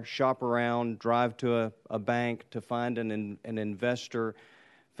car, shop around, drive to a bank to find an investor,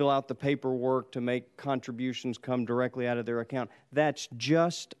 fill out the paperwork to make contributions come directly out of their account, that's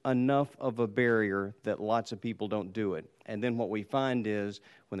just enough of a barrier that lots of people don't do it. And then what we find is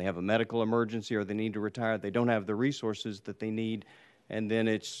when they have a medical emergency or they need to retire, they don't have the resources that they need, and then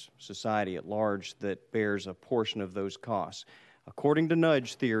it's society at large that bears a portion of those costs. According to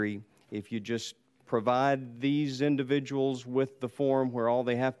nudge theory, if you just provide these individuals with the form where all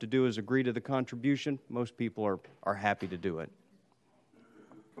they have to do is agree to the contribution, most people are happy to do it.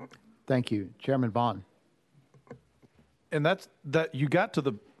 Thank you. Chairman Vaughn. And you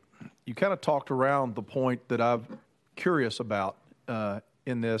kind of talked around the point that I'm curious about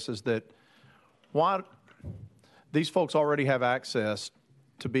in this, is that why these folks already have access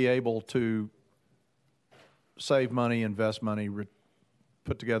to be able to save money, invest money,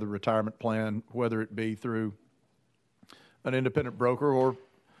 put together a retirement plan, whether it be through an independent broker or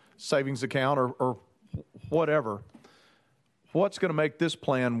savings account or whatever. What's going to make this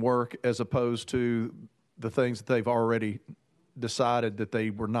plan work as opposed to the things that they've already decided that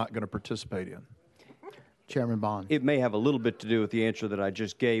they were not going to participate in? Chairman Bond. It may have a little bit to do with the answer that I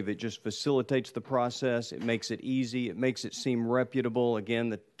just gave. It just facilitates the process. It makes it easy. It makes it seem reputable. Again,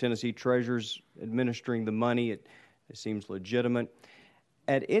 the Tennessee Treasurer's administering the money. It seems legitimate.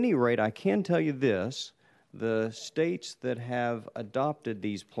 At any rate, I can tell you this. The states that have adopted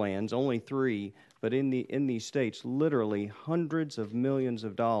these plans, only 3, but in these states, literally hundreds of millions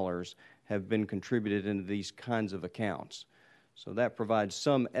of dollars have been contributed into these kinds of accounts. So that provides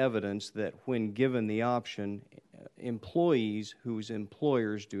some evidence that when given the option, employees whose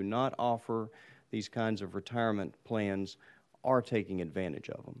employers do not offer these kinds of retirement plans are taking advantage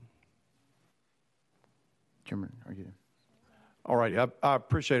of them. Chairman, are you? All right, I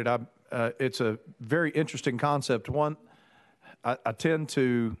appreciate it. It's a very interesting concept. One, I tend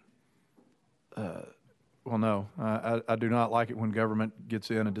to, I do not like it when government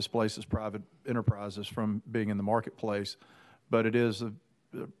gets in and displaces private enterprises from being in the marketplace. But it is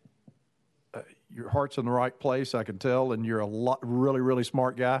your heart's in the right place, I can tell, and you're a really, really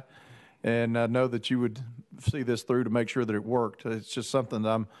smart guy. And I know that you would see this through to make sure that it worked. It's just something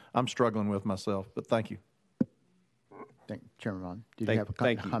that I'm struggling with myself. But thank you. Thank you, Chairman Bond. Did you have a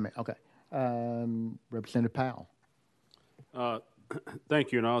comment? Okay. Representative Powell.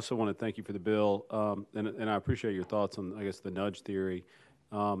 Thank you, and I also want to thank you for the bill, and I appreciate your thoughts on, I guess, the nudge theory.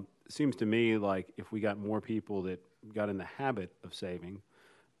 It seems to me like if we got more people that got in the habit of saving,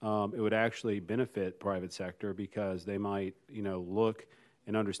 it would actually benefit private sector because they might, look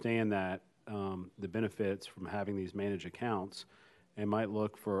and understand that the benefits from having these managed accounts and might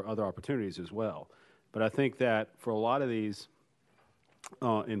look for other opportunities as well. But I think that for a lot of these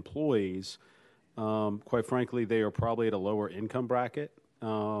employees, quite frankly, they are probably at a lower income bracket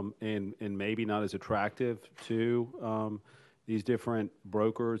and maybe not as attractive to these different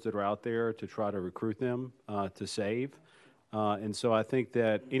brokers that are out there to try to recruit them to save. And so I think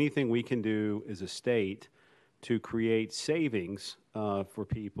that anything we can do as a state to create savings for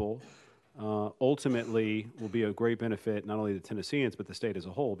people ultimately will be a great benefit not only to Tennesseans but the state as a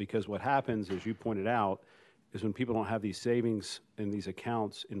whole, because what happens, as you pointed out, is when people don't have these savings and these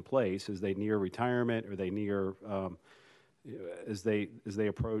accounts in place as they near retirement or they near as they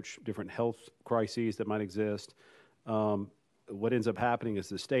approach different health crises that might exist, what ends up happening is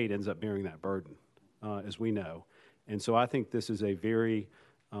the state ends up bearing that burden, as we know. And so I think this is a very,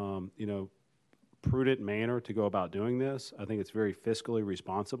 prudent manner to go about doing this. I think it's very fiscally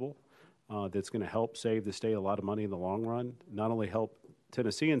responsible. That's going to help save the state a lot of money in the long run. Not only help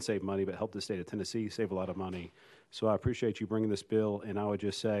Tennesseans save money, but help the state of Tennessee save a lot of money. So I appreciate you bringing this bill, and I would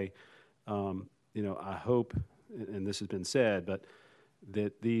just say, I hope, and this has been said, but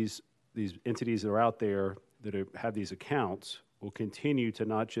that these entities that are out there that have these accounts will continue to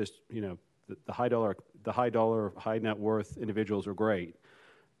not just, the high dollar, high net worth individuals are great,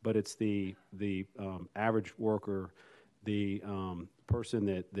 but it's the average worker, the person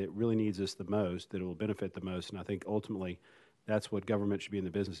that really needs us the most, that it will benefit the most. And I think ultimately that's what government should be in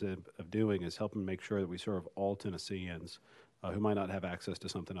the business of doing, is helping make sure that we serve all Tennesseans who might not have access to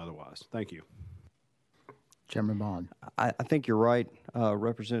something otherwise. Thank you. Chairman Bond. I think you're right,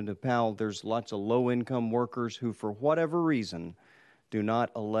 Representative Powell. There's lots of low-income workers who, for whatever reason, do not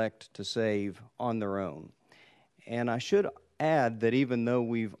elect to save on their own. And I should add that even though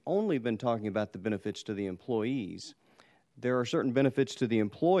we've only been talking about the benefits to the employees, there are certain benefits to the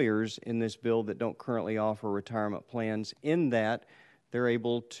employers in this bill that don't currently offer retirement plans, in that they're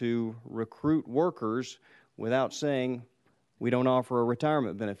able to recruit workers without saying, we don't offer a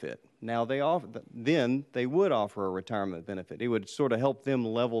retirement benefit. Now, then they would offer a retirement benefit. It would sort of help them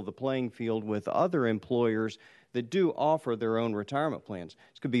level the playing field with other employers that do offer their own retirement plans.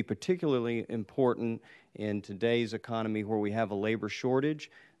 This could be particularly important in today's economy where we have a labor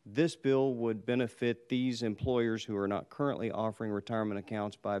shortage. This bill would benefit these employers who are not currently offering retirement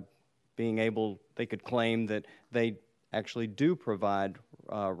accounts by being able, they could claim that they actually do provide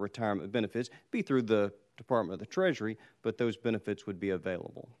retirement benefits, be through the Department of the Treasury, but those benefits would be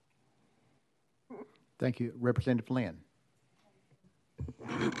available. Thank you. Representative Lynn.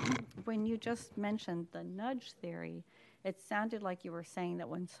 When you just mentioned the nudge theory, it sounded like you were saying that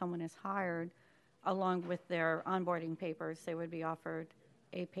when someone is hired, along with their onboarding papers, they would be offered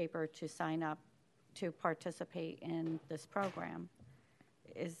a paper to sign up to participate in this program.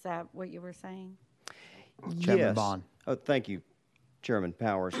 Is that what you were saying? Chairman Yes. Bond. Oh, thank you. Chairman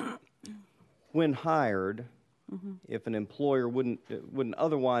Powers. When hired, if an employer wouldn't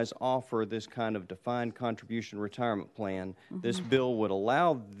otherwise offer this kind of defined contribution retirement plan, this bill would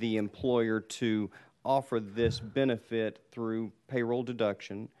allow the employer to offer this benefit through payroll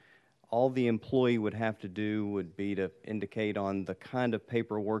deduction. All the employee would have to do would be to indicate on the kind of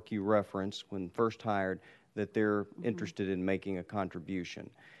paperwork you referenced when first hired that they're interested in making a contribution.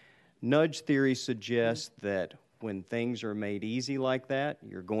 Nudge theory suggests that when things are made easy like that,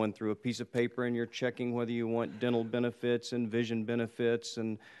 you're going through a piece of paper and you're checking whether you want dental benefits and vision benefits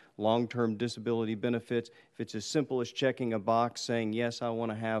and long-term disability benefits. If it's as simple as checking a box saying, yes, I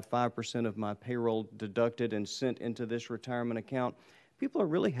want to have 5% of my payroll deducted and sent into this retirement account, people are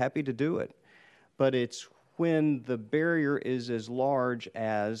really happy to do it. But it's when the barrier is as large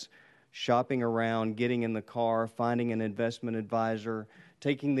as shopping around, getting in the car, finding an investment advisor,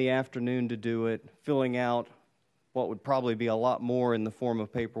 taking the afternoon to do it, filling out what would probably be a lot more in the form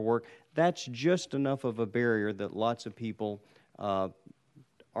of paperwork. That's just enough of a barrier that lots of people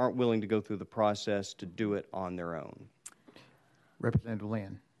aren't willing to go through the process to do it on their own. Representative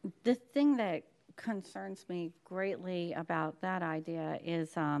Lynn. The thing that concerns me greatly about that idea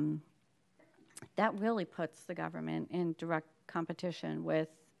is that really puts the government in direct competition with,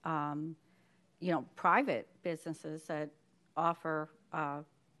 private businesses that offer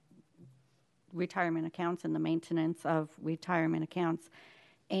retirement accounts and the maintenance of retirement accounts.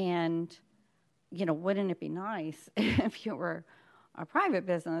 And, wouldn't it be nice if you were a private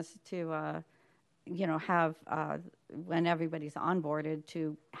business to, have, when everybody's onboarded,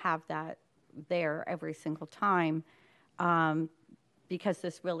 to have that there every single time, because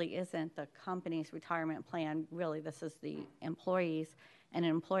this really isn't the company's retirement plan. Really, this is the employee's, and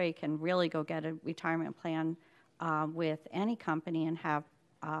an employee can really go get a retirement plan with any company and have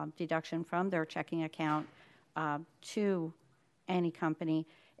deduction from their checking account to any company.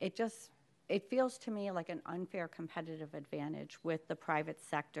 It feels to me like an unfair competitive advantage with the private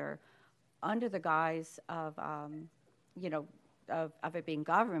sector under the guise of, of it being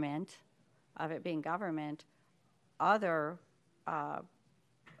government, other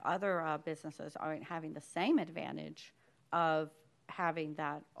businesses aren't having the same advantage of having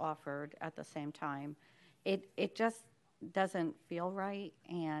that offered at the same time. It just doesn't feel right.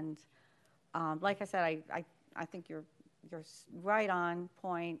 And like I said, I think you're right on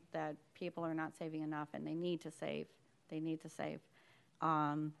point that people are not saving enough and they need to save.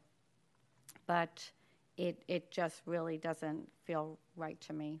 But it just really doesn't feel right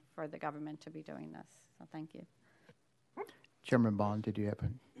to me for the government to be doing this. So thank you. Chairman Bond, did you have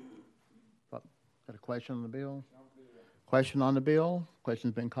got a question on the bill? Question on the bill?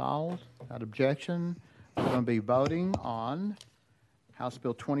 Question's been called. Without objection, we're going to be voting on House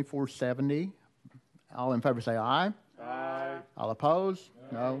Bill 2470. All in favor say aye. Aye. All opposed?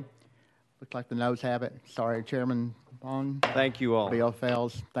 No. Looks like the noes have it. Sorry, Chairman Bond. Thank you all. Bill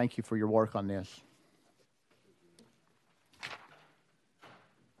fails. Thank you for your work on this.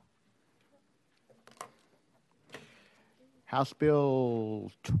 House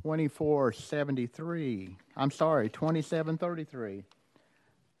Bill 2733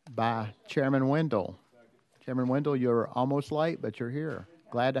 by Chairman Wendell. Chairman Wendell, you're almost late, but you're here.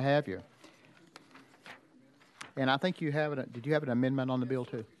 Glad to have you. And I think you have did you have an amendment on the bill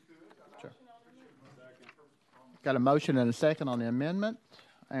too? Sure. Got a motion and a second on the amendment,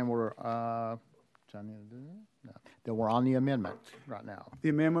 and we're then we're on the amendment right now. The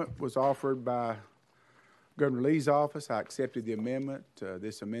amendment was offered by Governor Lee's office. I accepted the amendment.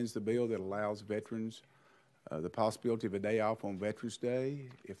 This amends the bill that allows veterans the possibility of a day off on Veterans Day.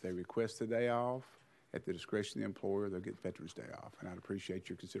 If they request the day off, at the discretion of the employer, they'll get Veterans Day off, and I'd appreciate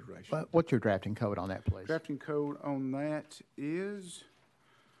your consideration. What's your drafting code on that, please? Drafting code on that is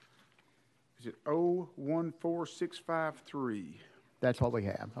it 014653? That's what we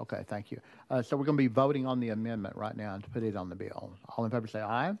have. Okay, thank you. So we're going to be voting on the amendment right now to put it on the bill. All in favor say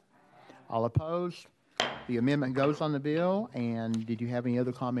aye. All opposed? The amendment goes on the bill. And did you have any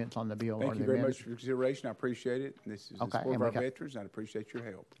other comments on the bill? Thank you very much for your consideration. I appreciate it. This is in support of our veterans, and I appreciate your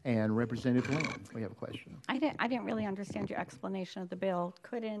help. And Representative Lynn, we have a question. I didn't really understand your explanation of the bill.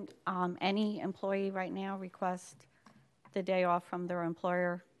 Couldn't any employee right now request the day off from their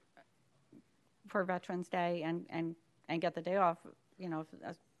employer for Veterans Day and get the day off, if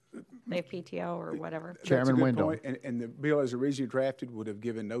they have PTO or whatever? Chairman Wendell. And the bill as originally drafted would have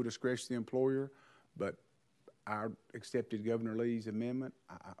given no discretion to the employer, but I accepted Governor Lee's amendment.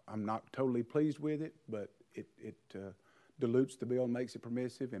 I'm not totally pleased with it, but it dilutes the bill and makes it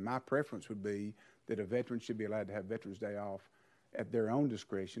permissive. And my preference would be that a veteran should be allowed to have Veterans Day off at their own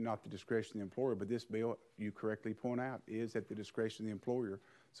discretion, not the discretion of the employer. But this bill, you correctly point out, is at the discretion of the employer.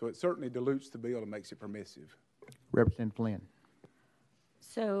 So it certainly dilutes the bill and makes it permissive. Representative Flynn.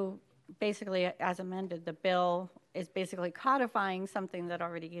 So basically, as amended, the bill is basically codifying something that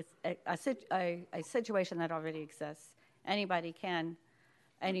already is a situation that already exists. Any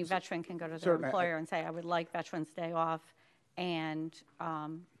veteran can go to their Certainly. employer and say, I would like Veterans Day off, and,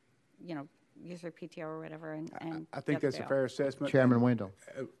 use their PTO or whatever. And I think that's a fair assessment. Chairman Wendell.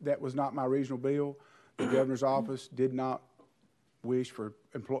 That was not my regional bill. The governor's office did not wish for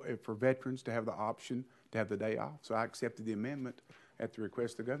veterans to have the option to have the day off. So I accepted the amendment at the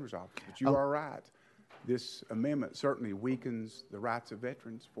request of the governor's office. But you are right. This amendment certainly weakens the rights of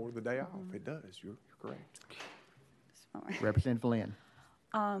veterans for the day off. It does. You're correct. Representative Flynn.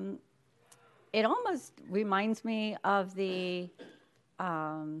 It almost reminds me of the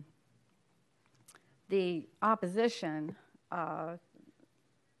opposition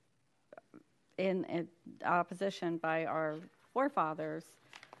in opposition by our forefathers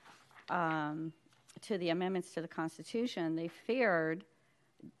to the amendments to the Constitution. They feared,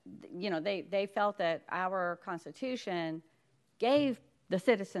 they felt that our Constitution gave the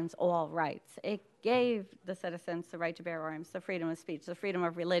citizens all rights. It gave the citizens the right to bear arms, the freedom of speech, the freedom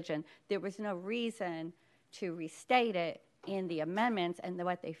of religion. There was no reason to restate it in the amendments, and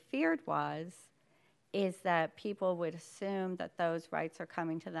what they feared is that people would assume that those rights are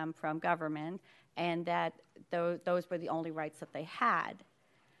coming to them from government, and that those were the only rights that they had.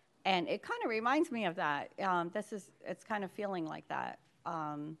 And it kind of reminds me of that. It's kind of feeling like that.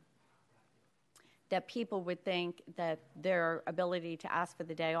 That people would think that their ability to ask for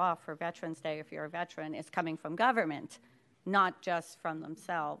the day off for Veterans Day, if you're a veteran, is coming from government, not just from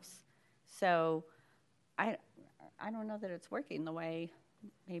themselves. So I don't know that it's working the way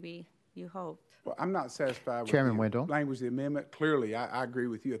maybe you hoped. Well, I'm not satisfied with Chairman the Wendell. language of the amendment. Clearly, I agree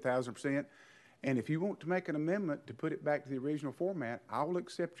with you 1,000%. And if you want to make an amendment to put it back to the original format, I will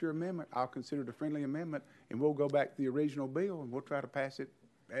accept your amendment. I'll consider it a friendly amendment, and we'll go back to the original bill, and we'll try to pass it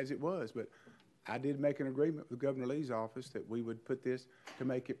as it was. But I did make an agreement with Governor Lee's office that we would put this to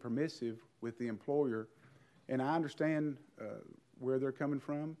make it permissive with the employer. And I understand where they're coming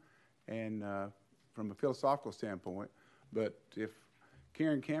from, and from a philosophical standpoint. But if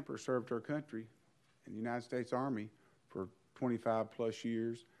Karen Camper served her country in the United States Army for 25 plus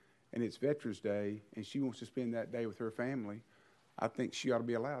years, and it's Veterans Day, and she wants to spend that day with her family, I think she ought to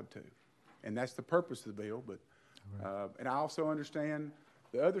be allowed to. And that's the purpose of the bill. But and I also understand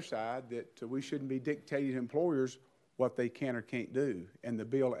the other side, that we shouldn't be dictating to employers what they can or can't do. And the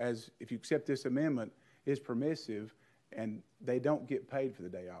bill, if you accept this amendment, is permissive, and they don't get paid for the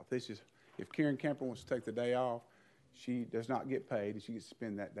day off. This is, if Karen Camper wants to take the day off, she does not get paid, and she gets to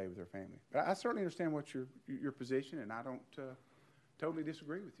spend that day with her family. But I certainly understand what your position, and I don't totally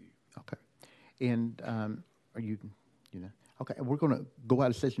disagree with you. Okay. And are you okay, we're going to go out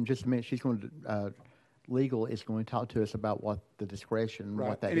of session in just a minute. She's going to, legal is going to talk to us about what the discretion, Right.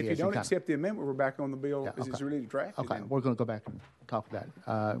 what that and is. if you don't accept the amendment, we're back on the bill as okay. it's really drafted. Okay, we're going to go back and talk about it.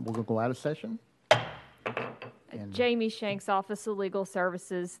 We're going to go out of session. And Jamie Shank's Office of Legal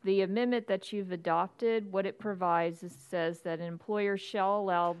Services. The amendment that you've adopted, what it provides is says that an employer shall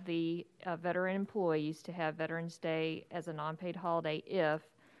allow the veteran employees to have Veterans Day as a non-paid holiday if,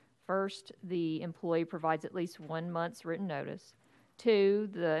 first, the employee provides at least 1 month's written notice. 2,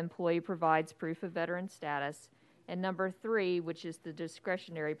 the employee provides proof of veteran status. And number 3, which is the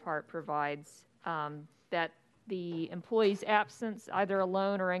discretionary part, provides that the employee's absence, either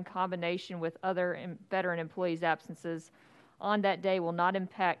alone or in combination with other veteran employees' absences on that day, will not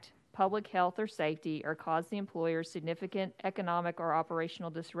impact public health or safety or cause the employer significant economic or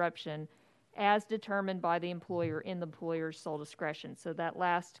operational disruption as determined by the employer in the employer's sole discretion. So that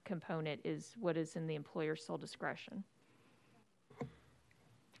last component is what is in the employer's sole discretion.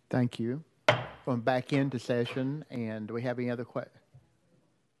 thank you. Going back into session, and do we have any other questions?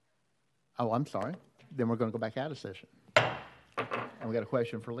 Oh, I'm sorry. Then we're going to go back out of session. And we got a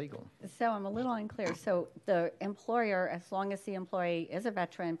question for legal. So I'm a little unclear. So the employer, as long as the employee is a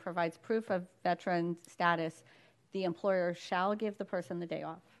veteran, provides proof of veteran status, the employer shall give the person the day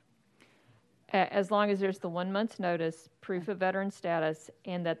off. As long as there's the 1 month's notice, proof of veteran status,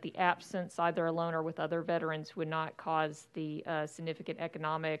 and that the absence, either alone or with other veterans, would not cause the significant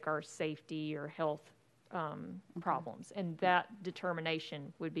economic or safety or health problems. And that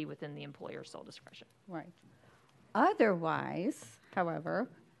determination would be within the employer's sole discretion. Right. Otherwise, however,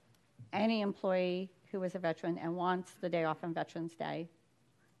 any employee who is a veteran and wants the day off on Veterans Day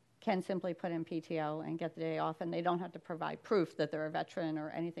can simply put in PTO and get the day off, and they don't have to provide proof that they're a veteran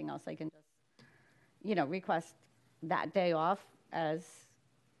or anything else. They can just, request that day off as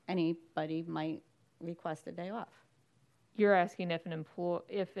anybody might request a day off. You're asking if an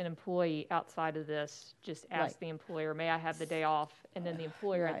employee outside of this just asks Right. the employer, may I have the day off? And then the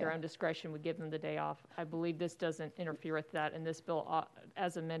employer at their Right. own discretion would give them the day off. I believe this doesn't interfere with that. And this bill,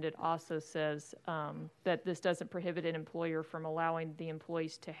 as amended, also says that this doesn't prohibit an employer from allowing the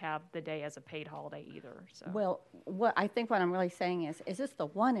employees to have the day as a paid holiday either. So. Well, what I'm really saying is this the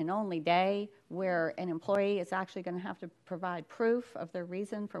one and only day where an employee is actually going to have to provide proof of their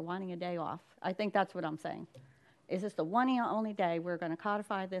reason for wanting a day off? I think that's what I'm saying. Is this the one and only day we're going to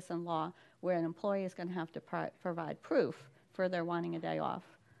codify this in law where an employee is going to have to provide proof for their wanting a day off?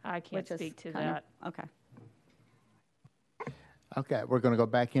 I can't speak to that. Okay. Okay, we're going to go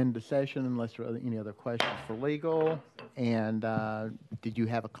back into session unless there are any other questions for legal. And did you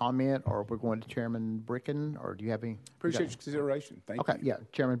have a comment, or we're going to Chairman Bricken, or do you have any? Appreciate your consideration. Thank you. Okay, yeah,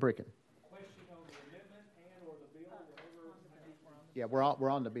 Chairman Bricken. Yeah, we're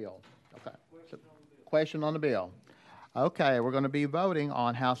on the bill. Okay. So, question on the bill. Okay, we're going to be voting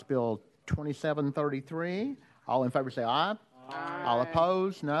on House Bill 2733. All in favor say aye. Aye. All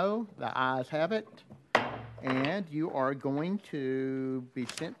opposed, no. The ayes have it. And you are going to be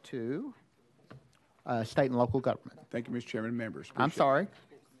sent to state and local government. Thank you, Mr. Chairman and members. I'm sorry.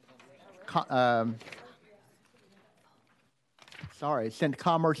 Sorry, sent to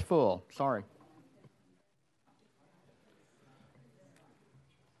Commerce Full. Sorry.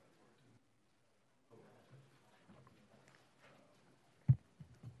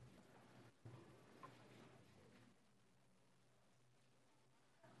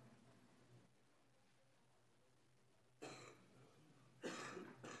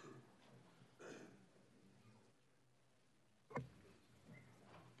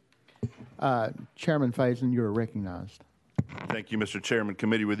 Chairman Faison, you are recognized. Thank you, Mr. Chairman.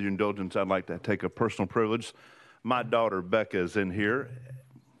 Committee, with your indulgence, I'd like to take a personal privilege. My daughter, Becca, is in here.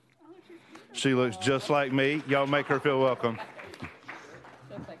 She looks just like me. Y'all make her feel welcome.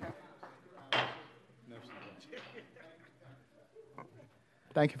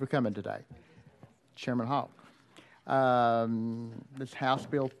 Thank you for coming today. Chairman Hawk. This House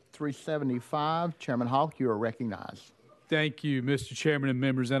Bill 375. Chairman Hawk, you are recognized. Thank you, Mr. Chairman and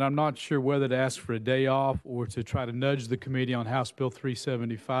members. And I'm not sure whether to ask for a day off or to try to nudge the committee on House Bill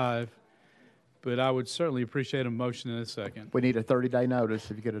 375, but I would certainly appreciate a motion in a second. We need a 30-day notice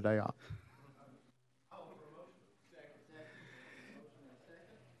if you get a day off.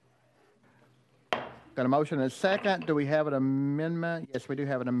 Got a motion and a second. Do we have an amendment? Yes, we do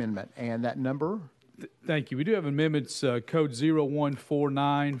have an amendment. And that number? Thank you. We do have amendments, code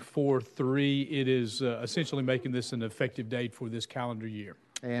 014943. It is essentially making this an effective date for this calendar year.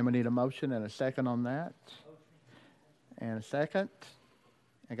 And we need a motion and a second on that. And a second.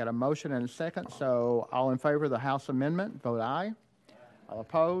 I got a motion and a second. So all in favor of the House amendment, vote aye. All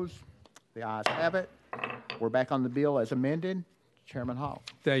opposed? The ayes have it. We're back on the bill as amended. Chairman Hall.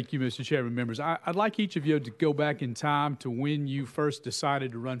 Thank you, Mr. Chairman, members. I'd like each of you to go back in time to when you first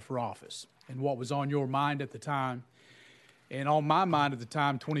decided to run for office and what was on your mind at the time. And on my mind at the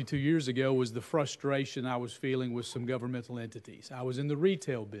time, 22 years ago, was the frustration I was feeling with some governmental entities. I was in the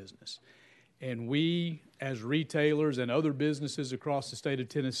retail business, and we, as retailers and other businesses across the state of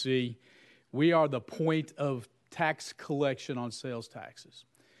Tennessee, we are the point of tax collection on sales taxes.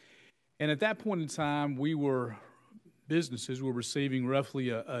 And at that point in time, businesses were receiving roughly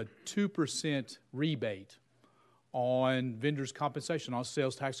a 2% rebate on vendors' compensation, on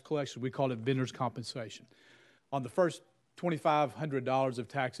sales tax collection. We called it vendors' compensation. On the first $2,500 of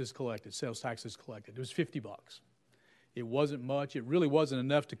taxes collected, sales taxes collected, it was $50. It wasn't much. It really wasn't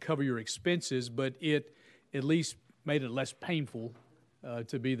enough to cover your expenses, but it at least made it less painful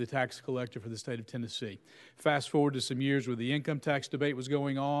to be the tax collector for the state of Tennessee. Fast forward to some years where the income tax debate was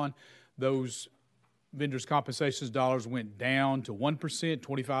going on, those vendors' compensations dollars went down to 1%,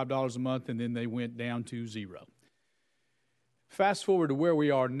 $25 a month, and then they went down to zero. Fast forward to where we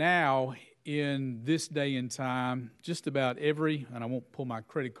are now in this day and time, just about every, and I won't pull my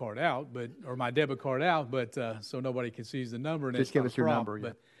credit card out, or my debit card out, but so nobody can see the number. And just give us your number.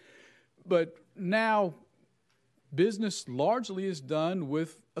 Yeah. But now business largely is done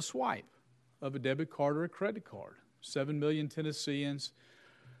with a swipe of a debit card or a credit card. 7 million Tennesseans,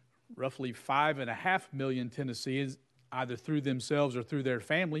 roughly 5.5 million Tennesseans, either through themselves or through their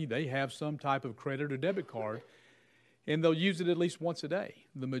family, they have some type of credit or debit card, and they'll use it at least once a day.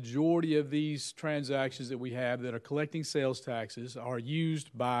 The majority of these transactions that we have that are collecting sales taxes are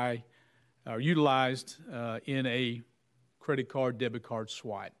utilized in a credit card, debit card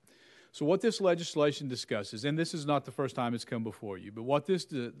swipe. So what this legislation discusses, and this is not the first time it's come before you, but what this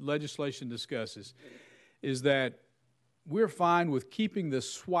legislation discusses is that we're fine with keeping the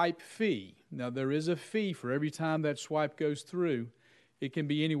swipe fee. Now, there is a fee for every time that swipe goes through. It can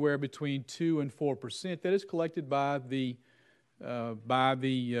be anywhere between 2 and 4% that is collected by the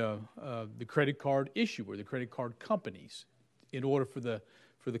credit card issuer, the credit card companies, in order for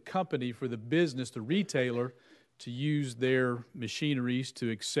the company, for the business, the retailer, to use their machineries to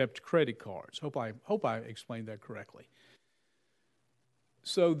accept credit cards. Hope I explained that correctly.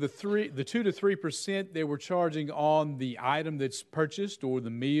 So the 2 to 3% they were charging on the item that's purchased, or the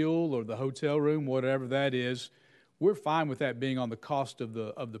meal, or the hotel room, whatever that is, we're fine with that being on the cost of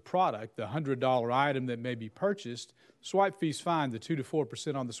the product. The $100 item that may be purchased, swipe fee's fine. The 2 to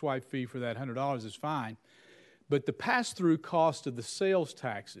 4% on the swipe fee for that $100 is fine. But the pass-through cost of the sales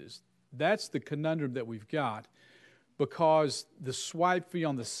taxes, that's the conundrum that we've got, because the swipe fee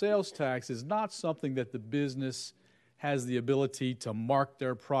on the sales tax is not something that the business has the ability to mark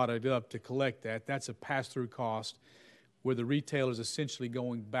their product up to collect that. That's a pass-through cost where the retailer is essentially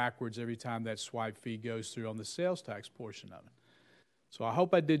going backwards every time that swipe fee goes through on the sales tax portion of it. So I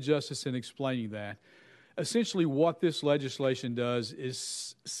hope I did justice in explaining that. Essentially what this legislation does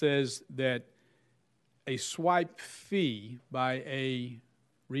is says that a swipe fee by a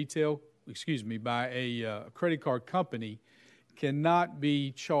credit card company cannot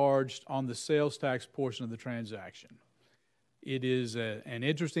be charged on the sales tax portion of the transaction. It is an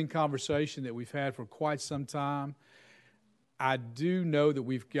interesting conversation that we've had for quite some time. I do know that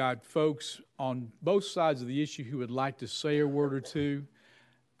we've got folks on both sides of the issue who would like to say a word or two.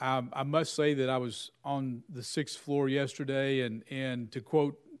 I must say that I was on the 6th floor yesterday, and to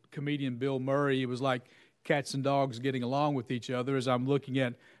quote comedian Bill Murray, it was like cats and dogs getting along with each other as I'm looking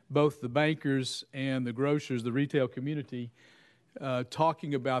at both the bankers and the grocers, the retail community,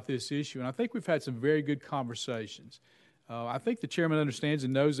 talking about this issue. And I think we've had some very good conversations. I think the chairman understands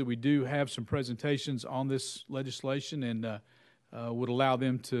and knows that we do have some presentations on this legislation, and would allow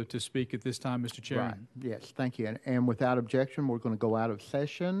them to speak at this time, Mr. Chairman. Right. Yes, thank you. And without objection, we're going to go out of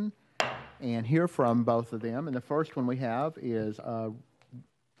session and hear from both of them. And the first one we have is, Rob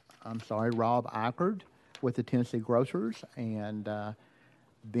Eichard with the Tennessee Grocers, and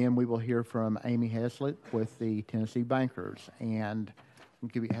then we will hear from Amy Hazlitt with the Tennessee Bankers. And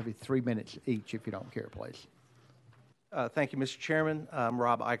I'll have you 3 minutes each if you don't care, please. Thank you, Mr. Chairman. I'm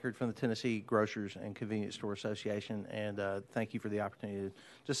Rob Eichard from the Tennessee Grocers and Convenience Store Association, and thank you for the opportunity to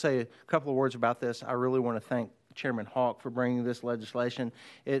just say a couple of words about this. I really want to thank Chairman Hawk for bringing this legislation.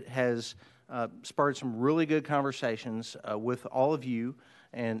 It has spurred some really good conversations with all of you,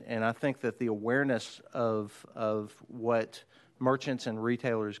 and I think that the awareness of what merchants and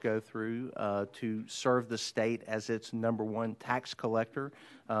retailers go through to serve the state as its #1 tax collector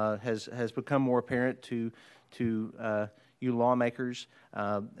has become more apparent to you lawmakers.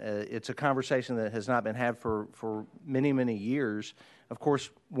 It's a conversation that has not been had for many, many years. Of course,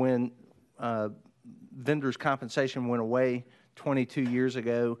 when vendors' compensation went away 22 years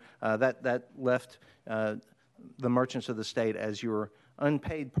ago, that left the merchants of the state as your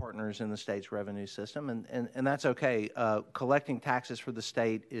unpaid partners in the state's revenue system, and that's okay. Collecting taxes for the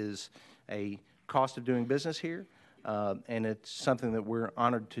state is a cost of doing business here, and it's something that we're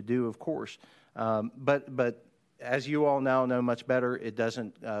honored to do, of course. But as you all now know much better, it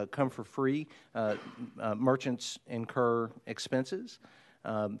doesn't come for free. Merchants incur expenses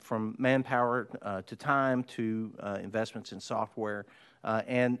from manpower to time to investments in software,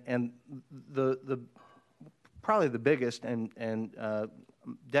 and the probably the biggest and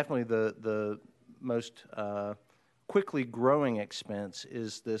definitely the most quickly growing expense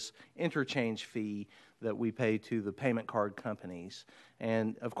is this interchange fee that we pay to the payment card companies.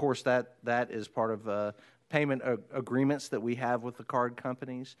 And of course that is part of payment agreements that we have with the card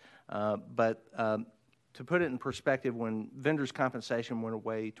companies. But to put it in perspective, when vendors' compensation went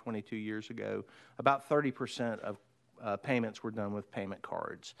away 22 years ago, about 30% of payments were done with payment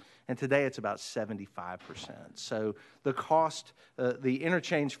cards. And today it's about 75%. So the cost, the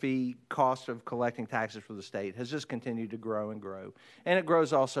interchange fee cost of collecting taxes for the state has just continued to grow and grow. And it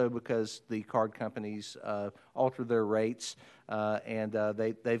grows also because the card companies alter their rates, and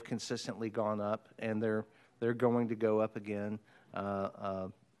they've consistently gone up, and they're going to go up again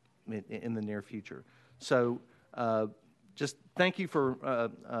in the near future. So just thank you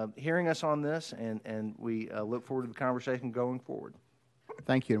for hearing us on this, and we look forward to the conversation going forward.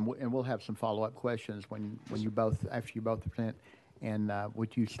 Thank you, and we'll have some follow-up questions when you both, after you both present. And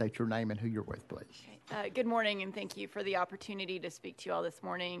would you state your name and who you're with, please? Good morning, and thank you for the opportunity to speak to you all this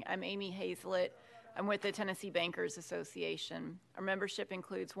morning. I'm Amy Hazlitt. I'm with the Tennessee Bankers Association. Our membership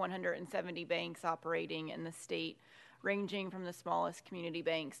includes 170 banks operating in the state, ranging from the smallest community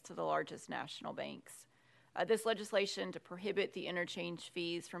banks to the largest national banks. This legislation to prohibit the interchange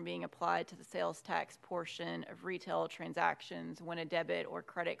fees from being applied to the sales tax portion of retail transactions when a debit or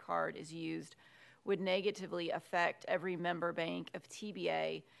credit card is used would negatively affect every member bank of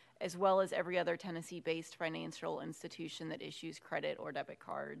TBA, as well as every other Tennessee-based financial institution that issues credit or debit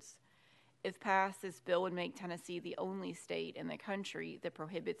cards. If passed, this bill would make Tennessee the only state in the country that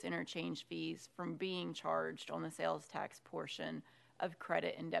prohibits interchange fees from being charged on the sales tax portion of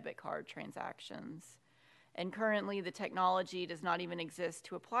credit and debit card transactions. And currently, the technology does not even exist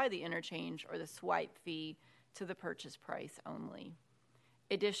to apply the interchange or the swipe fee to the purchase price only.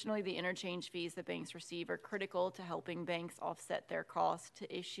 Additionally, the interchange fees that banks receive are critical to helping banks offset their costs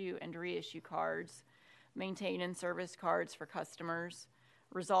to issue and reissue cards, maintain and service cards for customers,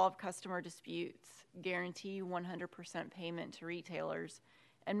 resolve customer disputes, guarantee 100% payment to retailers,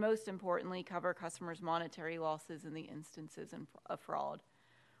 and most importantly, cover customers' monetary losses in the instances of fraud.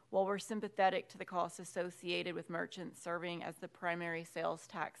 While we're sympathetic to the costs associated with merchants serving as the primary sales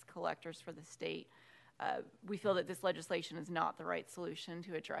tax collectors for the state, we feel that this legislation is not the right solution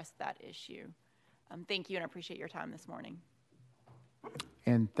to address that issue. Thank you, and I appreciate your time this morning.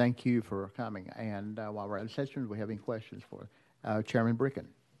 And thank you for coming. And while we're in session, do we have any questions for Chairman Bricken?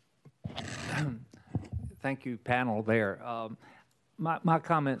 Thank you, panel there. My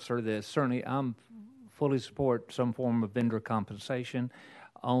comments are this. Certainly, I'm fully support some form of vendor compensation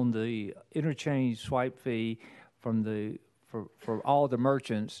on the interchange swipe fee for all the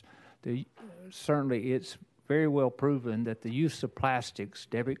merchants. Certainly, it's very well proven that the use of plastics,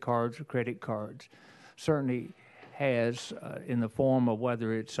 debit cards or credit cards, certainly has, in the form of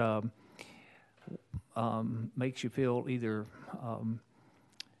whether it's makes you feel either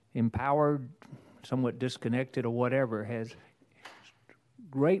empowered, somewhat disconnected, or whatever, has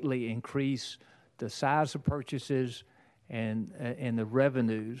greatly increased the size of purchases and the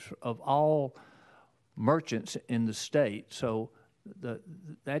revenues of all merchants in the state. So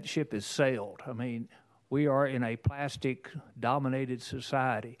that ship has sailed. I mean, we are in a plastic-dominated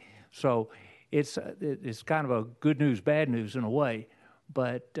society. So it's kind of a good news, bad news in a way.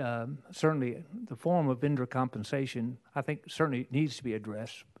 But certainly the form of vendor compensation, I think, certainly needs to be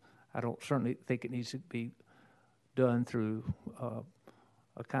addressed. I don't certainly think it needs to be done through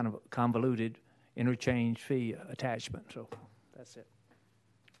a kind of convoluted interchange fee attachment. So that's it.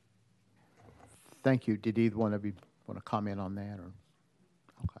 Thank you. Did either one of you want to comment on that? Or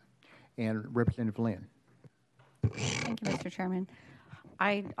okay. And Representative Lynn. Thank you, Mr. Chairman.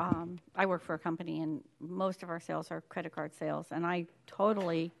 I work for a company, and most of our sales are credit card sales, and I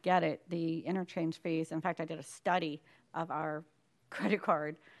totally get it, the interchange fees. In fact, I did a study of our credit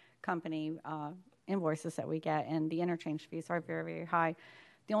card company invoices that we get, and the interchange fees are very, very high.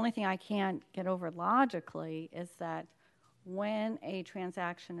 The only thing I can't get over logically is that when a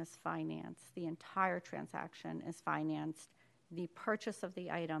transaction is financed, the entire transaction is financed, the purchase of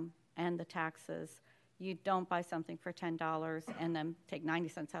the item and the taxes. You don't buy something for $10 and then take 90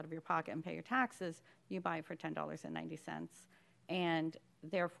 cents out of your pocket and pay your taxes. You buy it for $10.90. And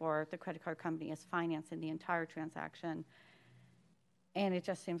therefore, the credit card company is financing the entire transaction. And it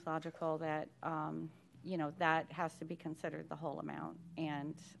just seems logical that, that has to be considered the whole amount.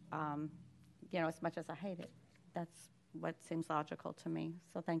 And, as much as I hate it, that's what seems logical to me.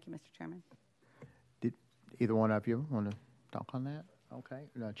 So thank you, Mr. Chairman. Did either one of you want to talk on that? Okay.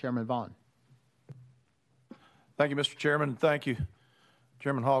 Chairman Vaughn. Thank you, Mr. Chairman. Thank you,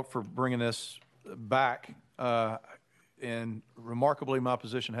 Chairman Hawk, for bringing this back. And remarkably, my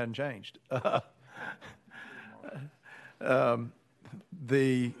position hadn't changed.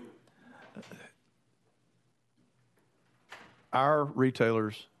 Our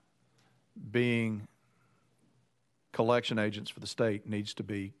retailers being collection agents for the state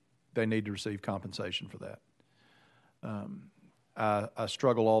they need to receive compensation for that. I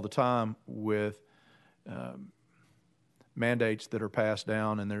struggle all the time with mandates that are passed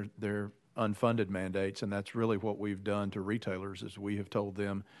down, and they're unfunded mandates, and that's really what we've done to retailers is we have told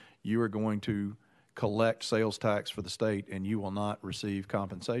them, you are going to collect sales tax for the state and you will not receive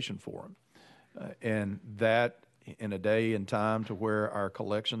compensation for them. And that, in a day and time to where our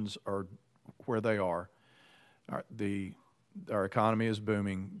collections are where they are, our economy is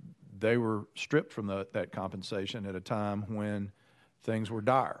booming, they were stripped from that compensation at a time when things were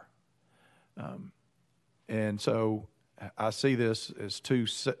dire. And so I see this as two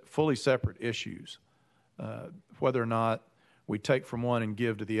fully separate issues. Whether or not we take from one and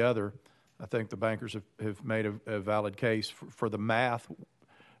give to the other, I think the bankers have made a valid case for the math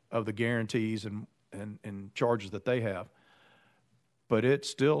of the guarantees and charges that they have. But it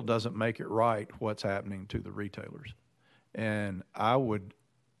still doesn't make it right what's happening to the retailers. And I would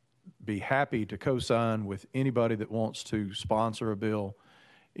be happy to co-sign with anybody that wants to sponsor a bill,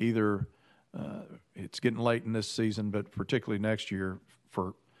 either it's getting late in this season, but particularly next year,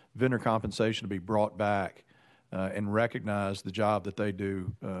 for vendor compensation to be brought back and recognize the job that they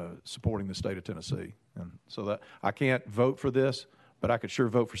do supporting the state of Tennessee. And so that I can't vote for this, but I could sure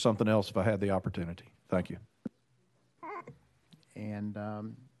vote for something else if I had the opportunity. Thank you. And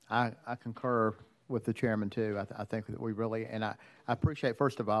I concur with the chairman too. I think that we really, and I appreciate,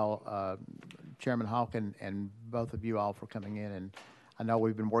 first of all, Chairman Hawk and both of you all for coming in. And I know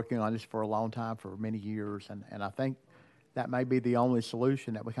we've been working on this for a long time, for many years, and I think that may be the only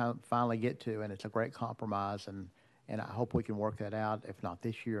solution that we can finally get to, and it's a great compromise, and I hope we can work that out, if not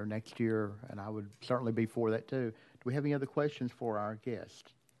this year, next year, and I would certainly be for that too. Do we have any other questions for our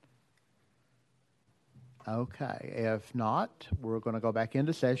guest? Okay, if not, we're going to go back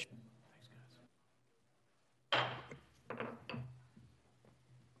into session.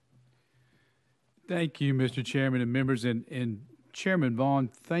 Thank you, Mr. Chairman and members. And Chairman Vaughn,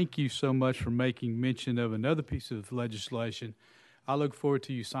 thank you so much for making mention of another piece of legislation. I look forward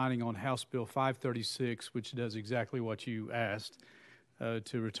to you signing on House Bill 536, which does exactly what you asked,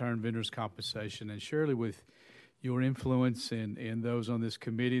 to return vendors' compensation. And surely with your influence and those on this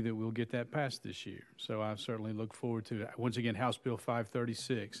committee that we'll get that passed this year. So I certainly look forward to, once again, House Bill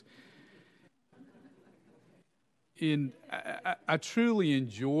 536. I truly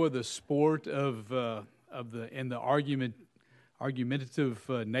enjoy the sport of the argumentative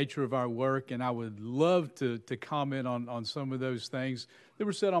nature of our work, and I would love to comment on some of those things that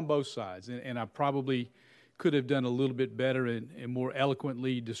were said on both sides. And I probably could have done a little bit better and more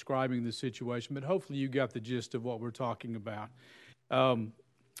eloquently describing the situation, but hopefully you got the gist of what we're talking about.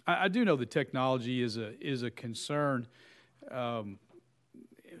 I do know that technology is a concern.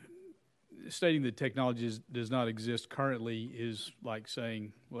 Stating that technology does not exist currently is like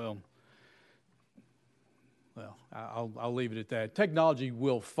saying, well, I'll leave it at that. Technology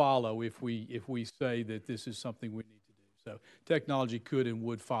will follow if we say that this is something we need to do. So technology could and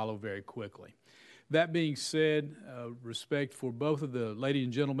would follow very quickly. That being said, respect for both of the lady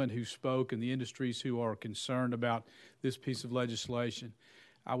and gentlemen who spoke and the industries who are concerned about this piece of legislation,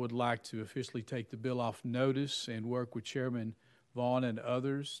 I would like to officially take the bill off notice and work with Chairman Vaughn and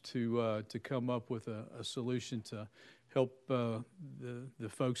others to come up with a solution to help the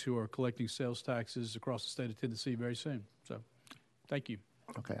folks who are collecting sales taxes across the state of Tennessee very soon. So, thank you.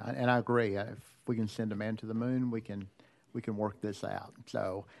 Okay, and I agree. If we can send a man to the moon, we can work this out.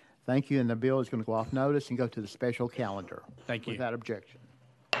 So, thank you. And the bill is going to go off notice and go to the special calendar. Thank you. Without objection.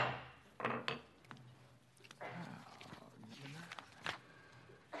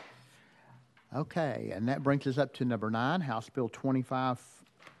 Okay, and that brings us up to number 9, House Bill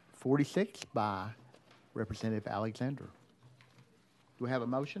 2546 by Representative Alexander. Do we have a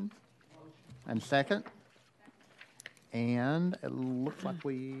motion? And second? And it looks like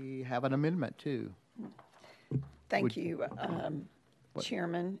we have an amendment too. Thank you,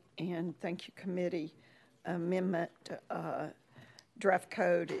 Chairman, and thank you, committee. Amendment draft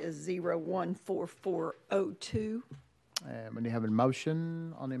code is 014402. And we have a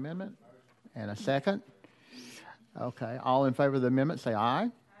motion on the amendment and a second. Okay, all in favor of the amendment say aye.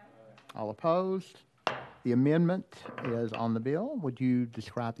 All opposed? The amendment is on the bill. Would you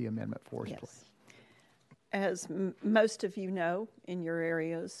describe the amendment for us, please? As most of you know, in your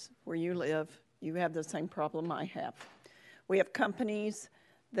areas where you live, you have the same problem I have. We have companies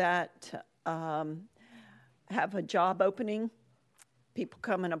that have a job opening. People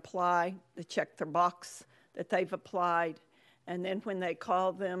come and apply. They check their box that they've applied. And then when they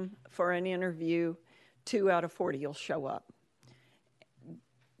call them for an interview, 2 out of 40 will show up.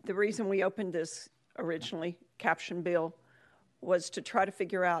 The reason we opened this originally caption bill was to try to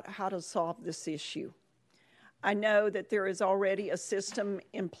figure out how to solve this issue. I know that there is already a system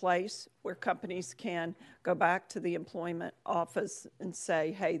in place where companies can go back to the employment office and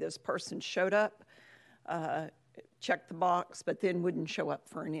say, hey, this person showed up, check the box, but then wouldn't show up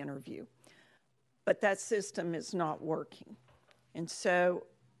for an interview. But that system is not working. And so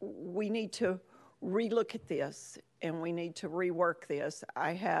we need to relook at this and we need to rework this.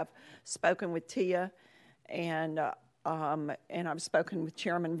 I have spoken with Tia and I've spoken with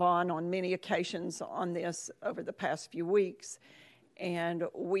Chairman Vaughn on many occasions on this over the past few weeks. And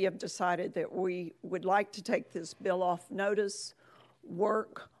we have decided that we would like to take this bill off notice,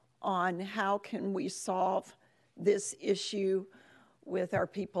 work on how can we solve this issue with our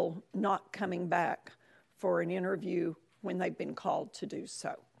people not coming back for an interview when they've been called to do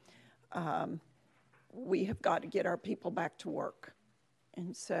so. We have got to get our people back to work.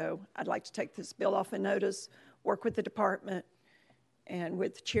 And so I'd like to take this bill off a notice, work with the department, and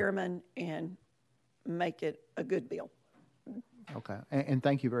with the chairman and make it a good bill. Okay, and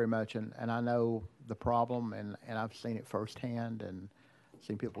thank you very much. And I know the problem, and I've seen it firsthand, and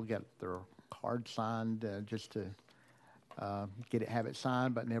seen people get their card signed just to have it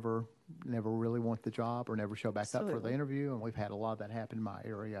signed, but never really want the job or never show back up for the Absolutely. interview. And we've had a lot of that happen in my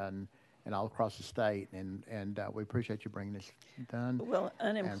area and all across the state. And we appreciate you bringing this done. Well,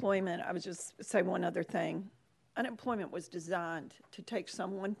 unemployment, I was just say one other thing. Unemployment was designed to take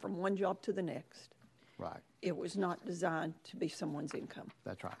someone from one job to the next. Right. It was not designed to be someone's income.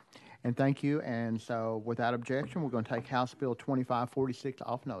 That's right. And thank you. And so without objection, we're going to take House Bill 2546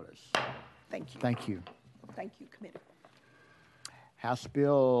 off notice. Thank you. Thank you. Thank you, committee. House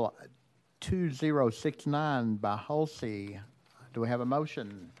Bill 2069 by Halsey. Do we have a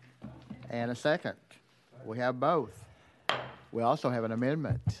motion and a second? We have both. We also have an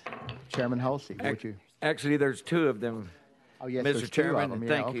amendment. Chairman Halsey, would you? Actually, there's two of them. Oh, yes, there's Mr. two of Chairman, them. Yeah,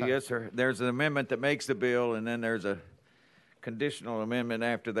 thank you. okay. Yes, sir. There's an amendment that makes the bill, and then there's a conditional amendment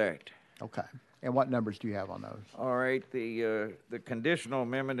after that. Okay. And what numbers do you have on those? All right. The conditional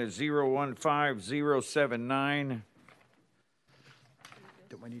amendment is 015079.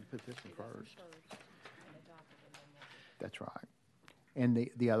 Don't we need to put this in first? That's right. And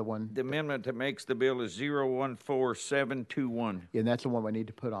the other one? The amendment that makes the bill is 014721. Yeah, and that's the one we need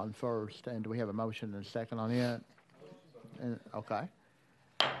to put on first. And do we have a motion and a second on it? Okay.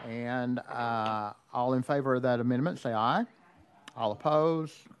 And all in favor of that amendment, say aye. All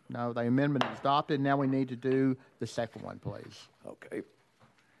opposed? No, the amendment is adopted. Now we need to do the second one, please. Okay.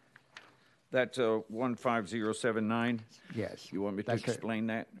 That's 15079? Yes. You want me to That's explain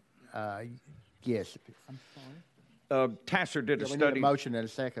that? Yes. I'm Tasser did a we need study. a motion and a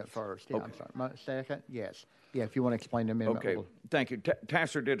second first. Yeah, Okay. I'm sorry. Second? Yes. Yeah, if you want to explain the amendment. Okay, thank you.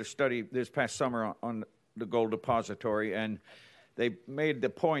 Tasser did a study this past summer on the gold depository, and they made the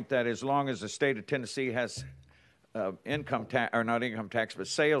point that as long as the state of Tennessee has income tax, or not income tax, but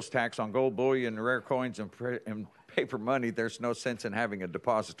sales tax on gold bullion, rare coins, and paper money, there's no sense in having a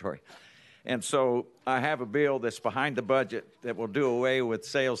depository. And so I have a bill that's behind the budget that will do away with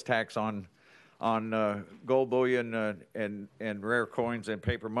sales tax on gold bullion and rare coins and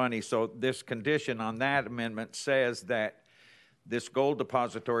paper money. So this condition on that amendment says that this gold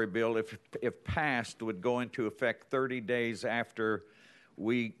depository bill, if passed, would go into effect 30 days after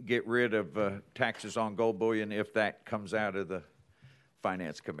we get rid of taxes on gold bullion, if that comes out of the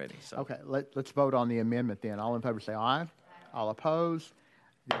Finance Committee. So. Okay, let's vote on the amendment then. All in favor say aye. All opposed?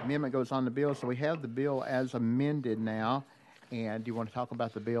 The amendment goes on the bill. So we have the bill as amended now. And do you want to talk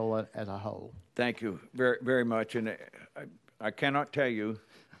about the bill as a whole? Thank you very, very much. And I cannot tell you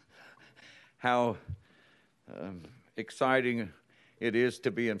how exciting it is to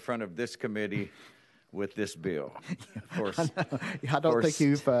be in front of this committee with this bill. Of course, I don't think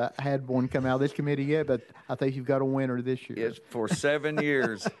you've had one come out of this committee yet, but I think you've got a winner this year. Yes, for 7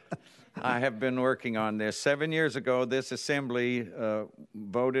 years, I have been working on this. 7 years ago, this assembly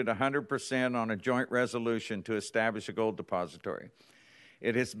voted 100% on a joint resolution to establish a gold depository.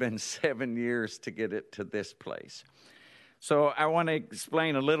 It has been 7 years to get it to this place. So I want to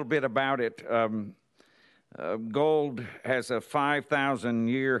explain a little bit about it. Gold has a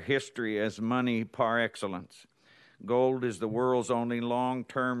 5,000-year history as money par excellence. Gold is the world's only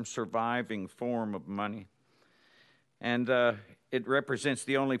long-term surviving form of money. And it represents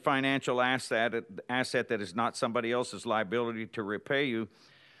the only financial asset that is not somebody else's liability to repay you.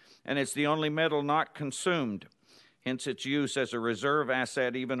 And it's the only metal not consumed. Hence, its use as a reserve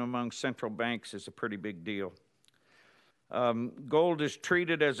asset, even among central banks, is a pretty big deal. Gold is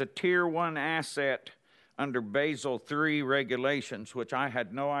treated as a Tier 1 asset under Basel III regulations, which I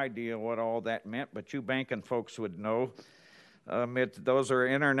had no idea what all that meant, but you banking folks would know. Those are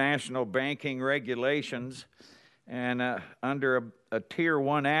international banking regulations, and under a Tier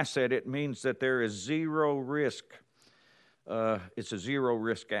 1 asset, it means that there is zero risk. It's a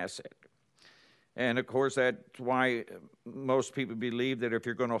zero-risk asset. And, of course, that's why most people believe that if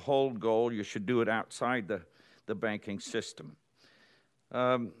you're going to hold gold, you should do it outside the banking system.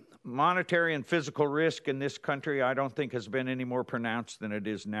 Monetary and physical risk in this country, I don't think has been any more pronounced than it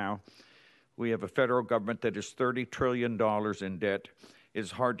is now. We have a federal government that is $30 trillion in debt.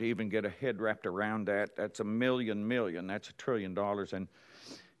 It's hard to even get a head wrapped around that. That's a million. That's $1 trillion. And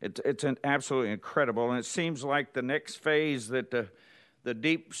it's an absolutely incredible. And it seems like the next phase that the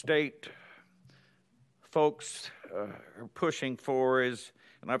deep state folks are pushing for is,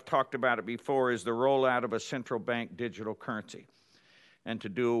 and I've talked about it before, is the rollout of a central bank digital currency, and to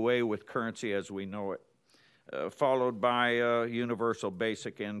do away with currency as we know it, followed by universal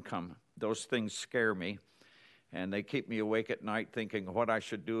basic income. Those things scare me. and they keep me awake at night thinking what I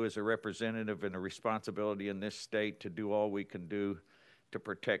should do as a representative and a responsibility in this state to do all we can do to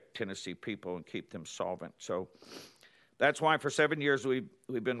protect Tennessee people and keep them solvent. So that's why for 7 years we've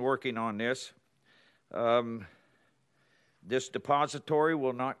been working on this. This depository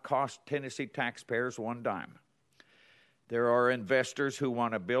will not cost Tennessee taxpayers one dime. There are investors who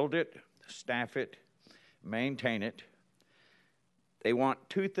want to build it, staff it, maintain it. They want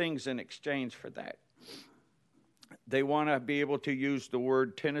two things in exchange for that. They want to be able to use the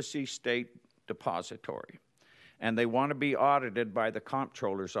word Tennessee State Depository, and they want to be audited by the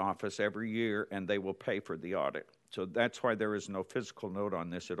Comptroller's Office every year, and they will pay for the audit. So that's why there is no physical note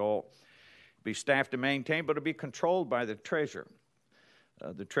on this at all. Be staffed and maintained, but it'll be controlled by the treasurer,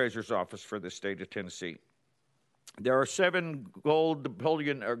 the treasurer's office for the state of Tennessee. There are 7 gold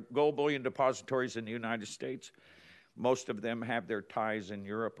bullion depositories in the United States. Most of them have their ties in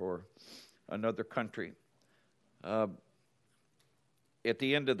Europe or another country. At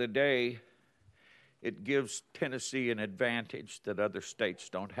the end of the day, it gives Tennessee an advantage that other states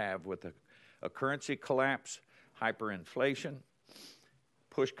don't have with a currency collapse, hyperinflation,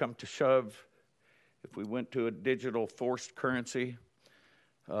 push come to shove. If we went to a digital forced currency,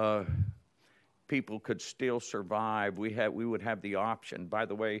 people could still survive. We would have the option. By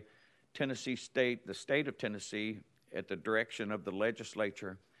the way, Tennessee State, the state of Tennessee, at the direction of the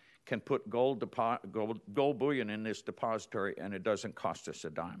legislature, can put gold bullion in this depository, and it doesn't cost us a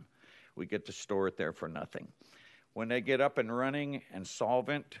dime. We get to store it there for nothing. When they get up and running and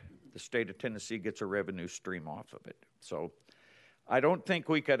solvent, the state of Tennessee gets a revenue stream off of it. So I don't think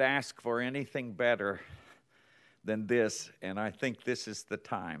we could ask for anything better than this, and I think this is the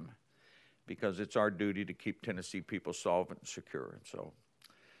time, because it's our duty to keep Tennessee people solvent and secure. And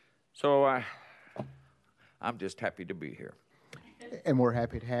so I'm just happy to be here. And we're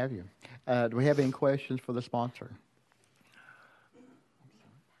happy to have you. Do we have any questions for the sponsor?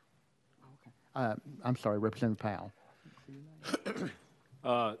 I'm sorry, Representative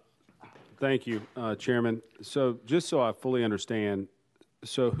Powell. Thank you, Chairman. So just so I fully understand,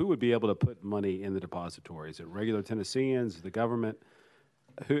 so who would be able to put money in the depository? Is it regular Tennesseans, the government?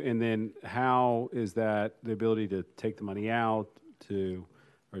 And then how is that the ability to take the money out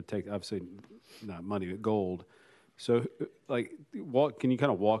or take, obviously not money, but gold? So can you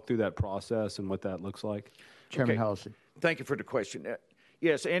kind of walk through that process and what that looks like? Chairman Halsey. Thank you for the question.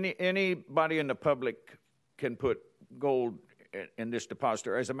 Yes, anybody in the public can put gold in this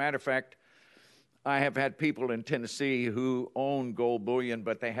depository. As a matter of fact, I have had people in Tennessee who own gold bullion,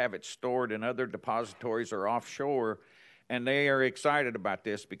 but they have it stored in other depositories or offshore, and they are excited about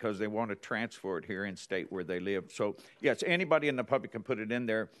this because they want to transfer it here in state where they live. So, yes, anybody in the public can put it in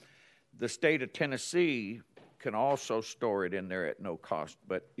there. The state of Tennessee can also store it in there at no cost,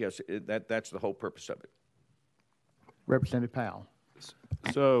 but yes, that's the whole purpose of it. Representative Powell.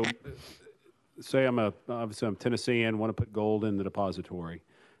 So, say obviously I'm Tennessean, want to put gold in the depository.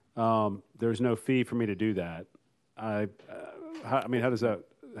 There's no fee for me to do that. How does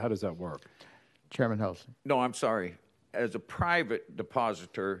that work? Chairman Halsey. No, I'm sorry. As a private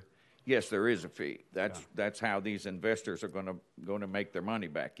depositor, yes, there is a fee. That's how these investors are going to make their money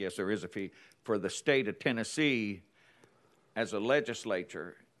back. Yes, there is a fee. For the state of Tennessee, as a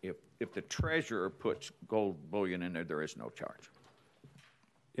legislature, if the treasurer puts gold bullion in there, there is no charge.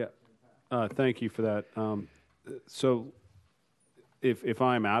 Yeah, thank you for that. So, if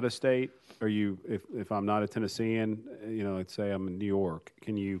I'm out of state, or if I'm not a Tennessean, let's say I'm in New York,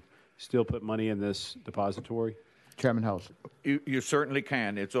 can you still put money in this depository? Chairman Halsey. You certainly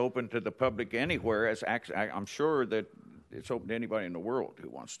can. It's open to the public anywhere. I'm sure that it's open to anybody in the world who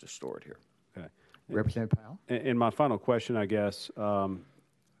wants to store it here. Okay. Representative Powell. And my final question, I guess,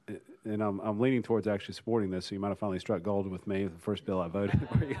 and I'm leaning towards actually supporting this, so you might have finally struck gold with me, the first bill I voted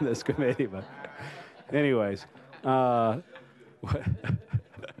for in this committee. But anyways, can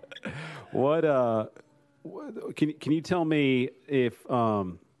you tell me if,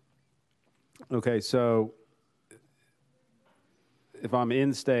 okay, so if I'm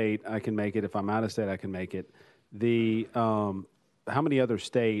in state, I can make it. If I'm out of state, I can make it. How many other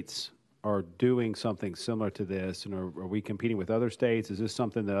states are doing something similar to this, and are we competing with other states? Is this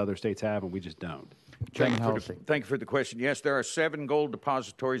something that other states have and we just don't? Thank you for the question. Yes, there are 7 gold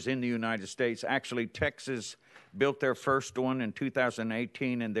depositories in the United States. Actually, Texas built their first one in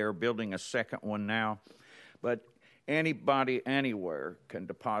 2018, and they're building a second one now. But anybody, anywhere can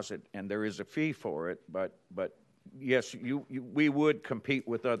deposit, and there is a fee for it. But yes, we would compete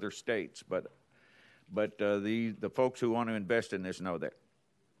with other states. But the folks who want to invest in this know that.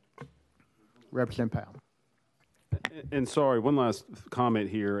 Representative Powell. And sorry, one last comment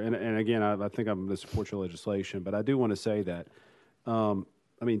here, and again, I think I'm going to support your legislation, but I do want to say that,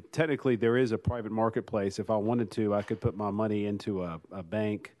 I mean, technically there is a private marketplace. If I wanted to, I could put my money into a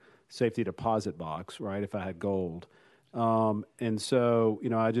bank safety deposit box, right, if I had gold. And so, you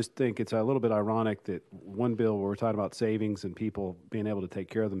know, I just think it's a little bit ironic that one bill where we're talking about savings and people being able to take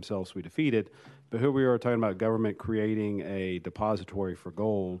care of themselves, we defeated, but here we are talking about government creating a depository for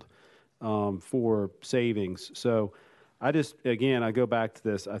gold for savings. So I just, again, I go back to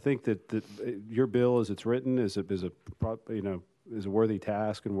this. I think that your bill, as it's written, is a worthy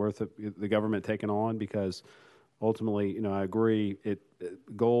task and worth the government taking on, because ultimately, you know, I agree.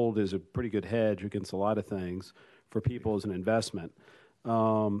 Gold is a pretty good hedge against a lot of things for people as an investment.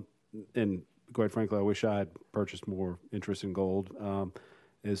 And quite frankly, I wish I had purchased more interest in gold.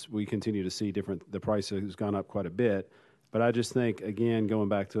 As we continue to see the price has gone up quite a bit. But I just think, again, going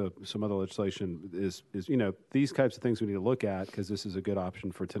back to some other legislation, is you know, these types of things we need to look at, because this is a good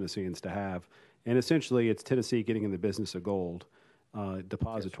option for Tennesseans to have. And essentially, it's Tennessee getting in the business of gold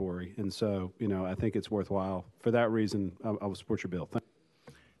depository. Yes. And so, you know, I think it's worthwhile. For that reason, I will support your bill.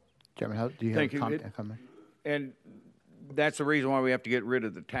 Chairman, do you have a comment? And that's the reason why we have to get rid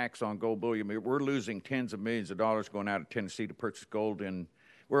of the tax on gold bullion. We're losing tens of millions of dollars going out of Tennessee to purchase gold, and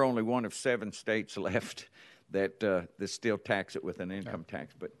we're only one of 7 states left that still tax it with an income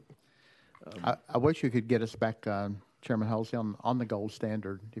tax. But I wish you could get us back, Chairman Halsey, on the gold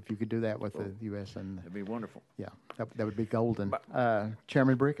standard. If you could do that with the U.S. and that'd be wonderful. Yeah, that would be golden.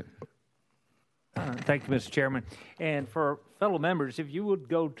 Chairman Bricken. Thank you, Mr. Chairman. And for fellow members, if you would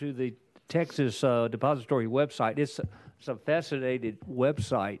go to the Texas Depository website, it's a fascinating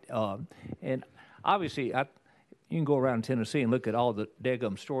website, and obviously you can go around Tennessee and look at all the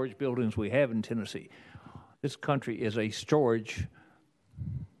daggum storage buildings we have in Tennessee. This country is a storage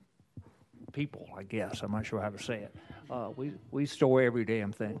people, I guess. I'm not sure how to say it. We store every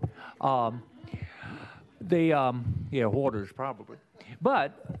damn thing. Hoarders probably.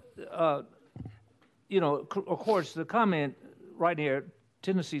 But, you know, of course, the comment right here,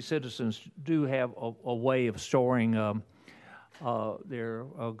 Tennessee citizens do have a way of storing their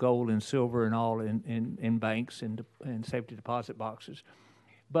gold and silver and all in banks and safety deposit boxes.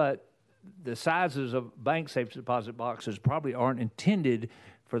 But the sizes of bank safety deposit boxes probably aren't intended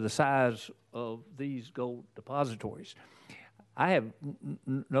for the size of these gold depositories. I have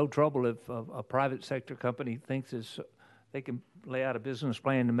no trouble if a private sector company thinks they can lay out a business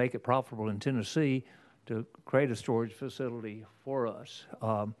plan to make it profitable in Tennessee to create a storage facility for us.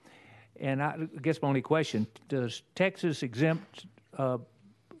 And I guess my only question, does Texas exempt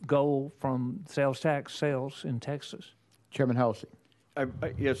gold from sales tax sales in Texas? Chairman Halsey.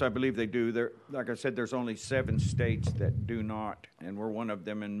 Yes, I believe they do. Like I said, there's only 7 states that do not, and we're one of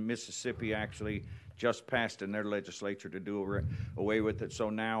them. And Mississippi actually just passed in their legislature to do away with it. So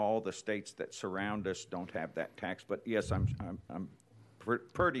now all the states that surround us don't have that tax. But yes, I'm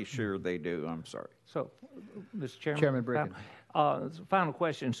pretty sure they do. I'm sorry. So, Mr. Chairman. Chairman Bricken. Final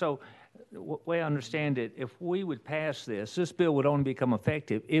question. So, the way I understand it, if we would pass this bill would only become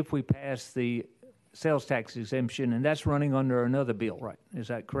effective if we pass the sales tax exemption, and that's running under another bill, right? Is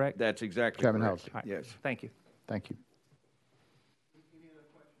that correct? That's exactly Chairman correct. Halsey. Yes. Thank you. Thank you.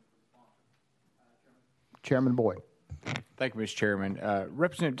 Chairman Boyd. Thank you, Mr. Chairman.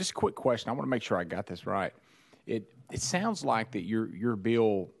 Representative, just a quick question. I want to make sure I got this right. It sounds like that your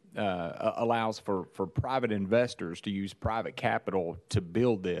bill allows for private investors to use private capital to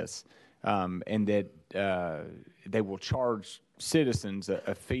build this, and that they will charge citizens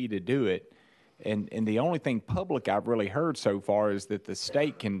a fee to do it. And the only thing public I've really heard so far is that the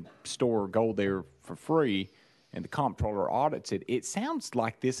state can store gold there for free, and the comptroller audits it. It sounds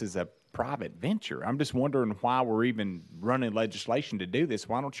like this is a private venture. I'm just wondering why we're even running legislation to do this.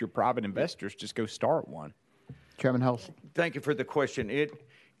 Why don't your private investors just go start one? Chairman Halsey. Thank you for the question. It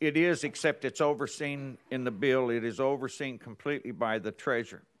is, except it's overseen in the bill. It is overseen completely by the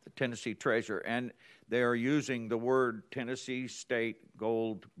treasurer, the Tennessee treasurer, and they are using the word Tennessee State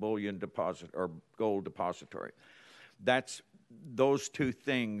Gold Bullion Deposit or Gold Depository. Those two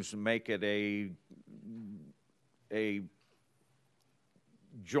things make it a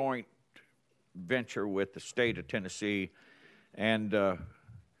joint venture with the state of Tennessee and the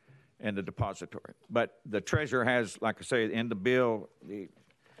depository. But the treasurer has, like I say, in the bill,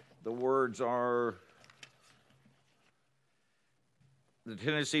 the words are: the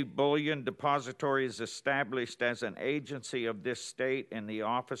Tennessee Bullion Depository is established as an agency of this state in the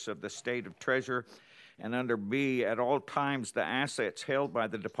office of the state of treasurer. And under B, at all times, the assets held by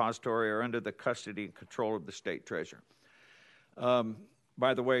the depository are under the custody and control of the state treasurer.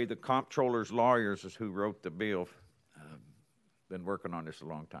 by the way, the comptroller's lawyers is who wrote the bill. Been working on this a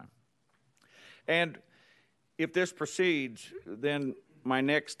long time. And if this proceeds, then my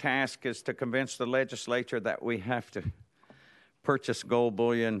next task is to convince the legislature that we have to purchase gold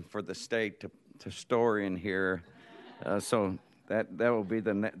bullion for the state to store in here. So that will be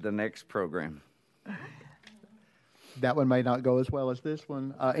the next program. That one may not go as well as this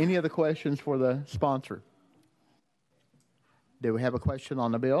one. Any other questions for the sponsor? Do we have a question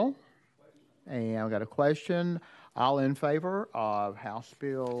on the bill? And I've got a question. All in favor of House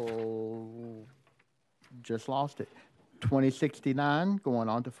Bill, just lost it, 2069, going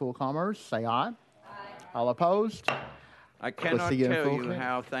on to full commerce, say aye. Aye. All opposed? I cannot tell you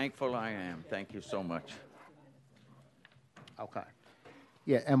how thankful I am. Thank you so much. Okay.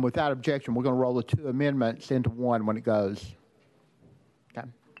 Yeah, and without objection, we're going to roll the two amendments into one when it goes. Okay.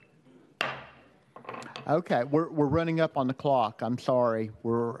 Okay, we're running up on the clock. I'm sorry.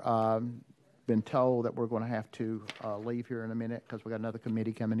 We're been told that we're going to have to leave here in a minute because we got another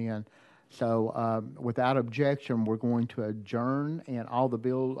committee coming in. So without objection, we're going to adjourn, and all the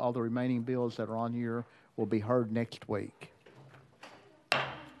remaining bills that are on here will be heard next week.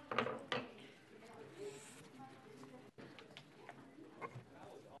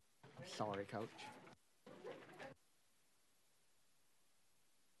 Sorry, Coach.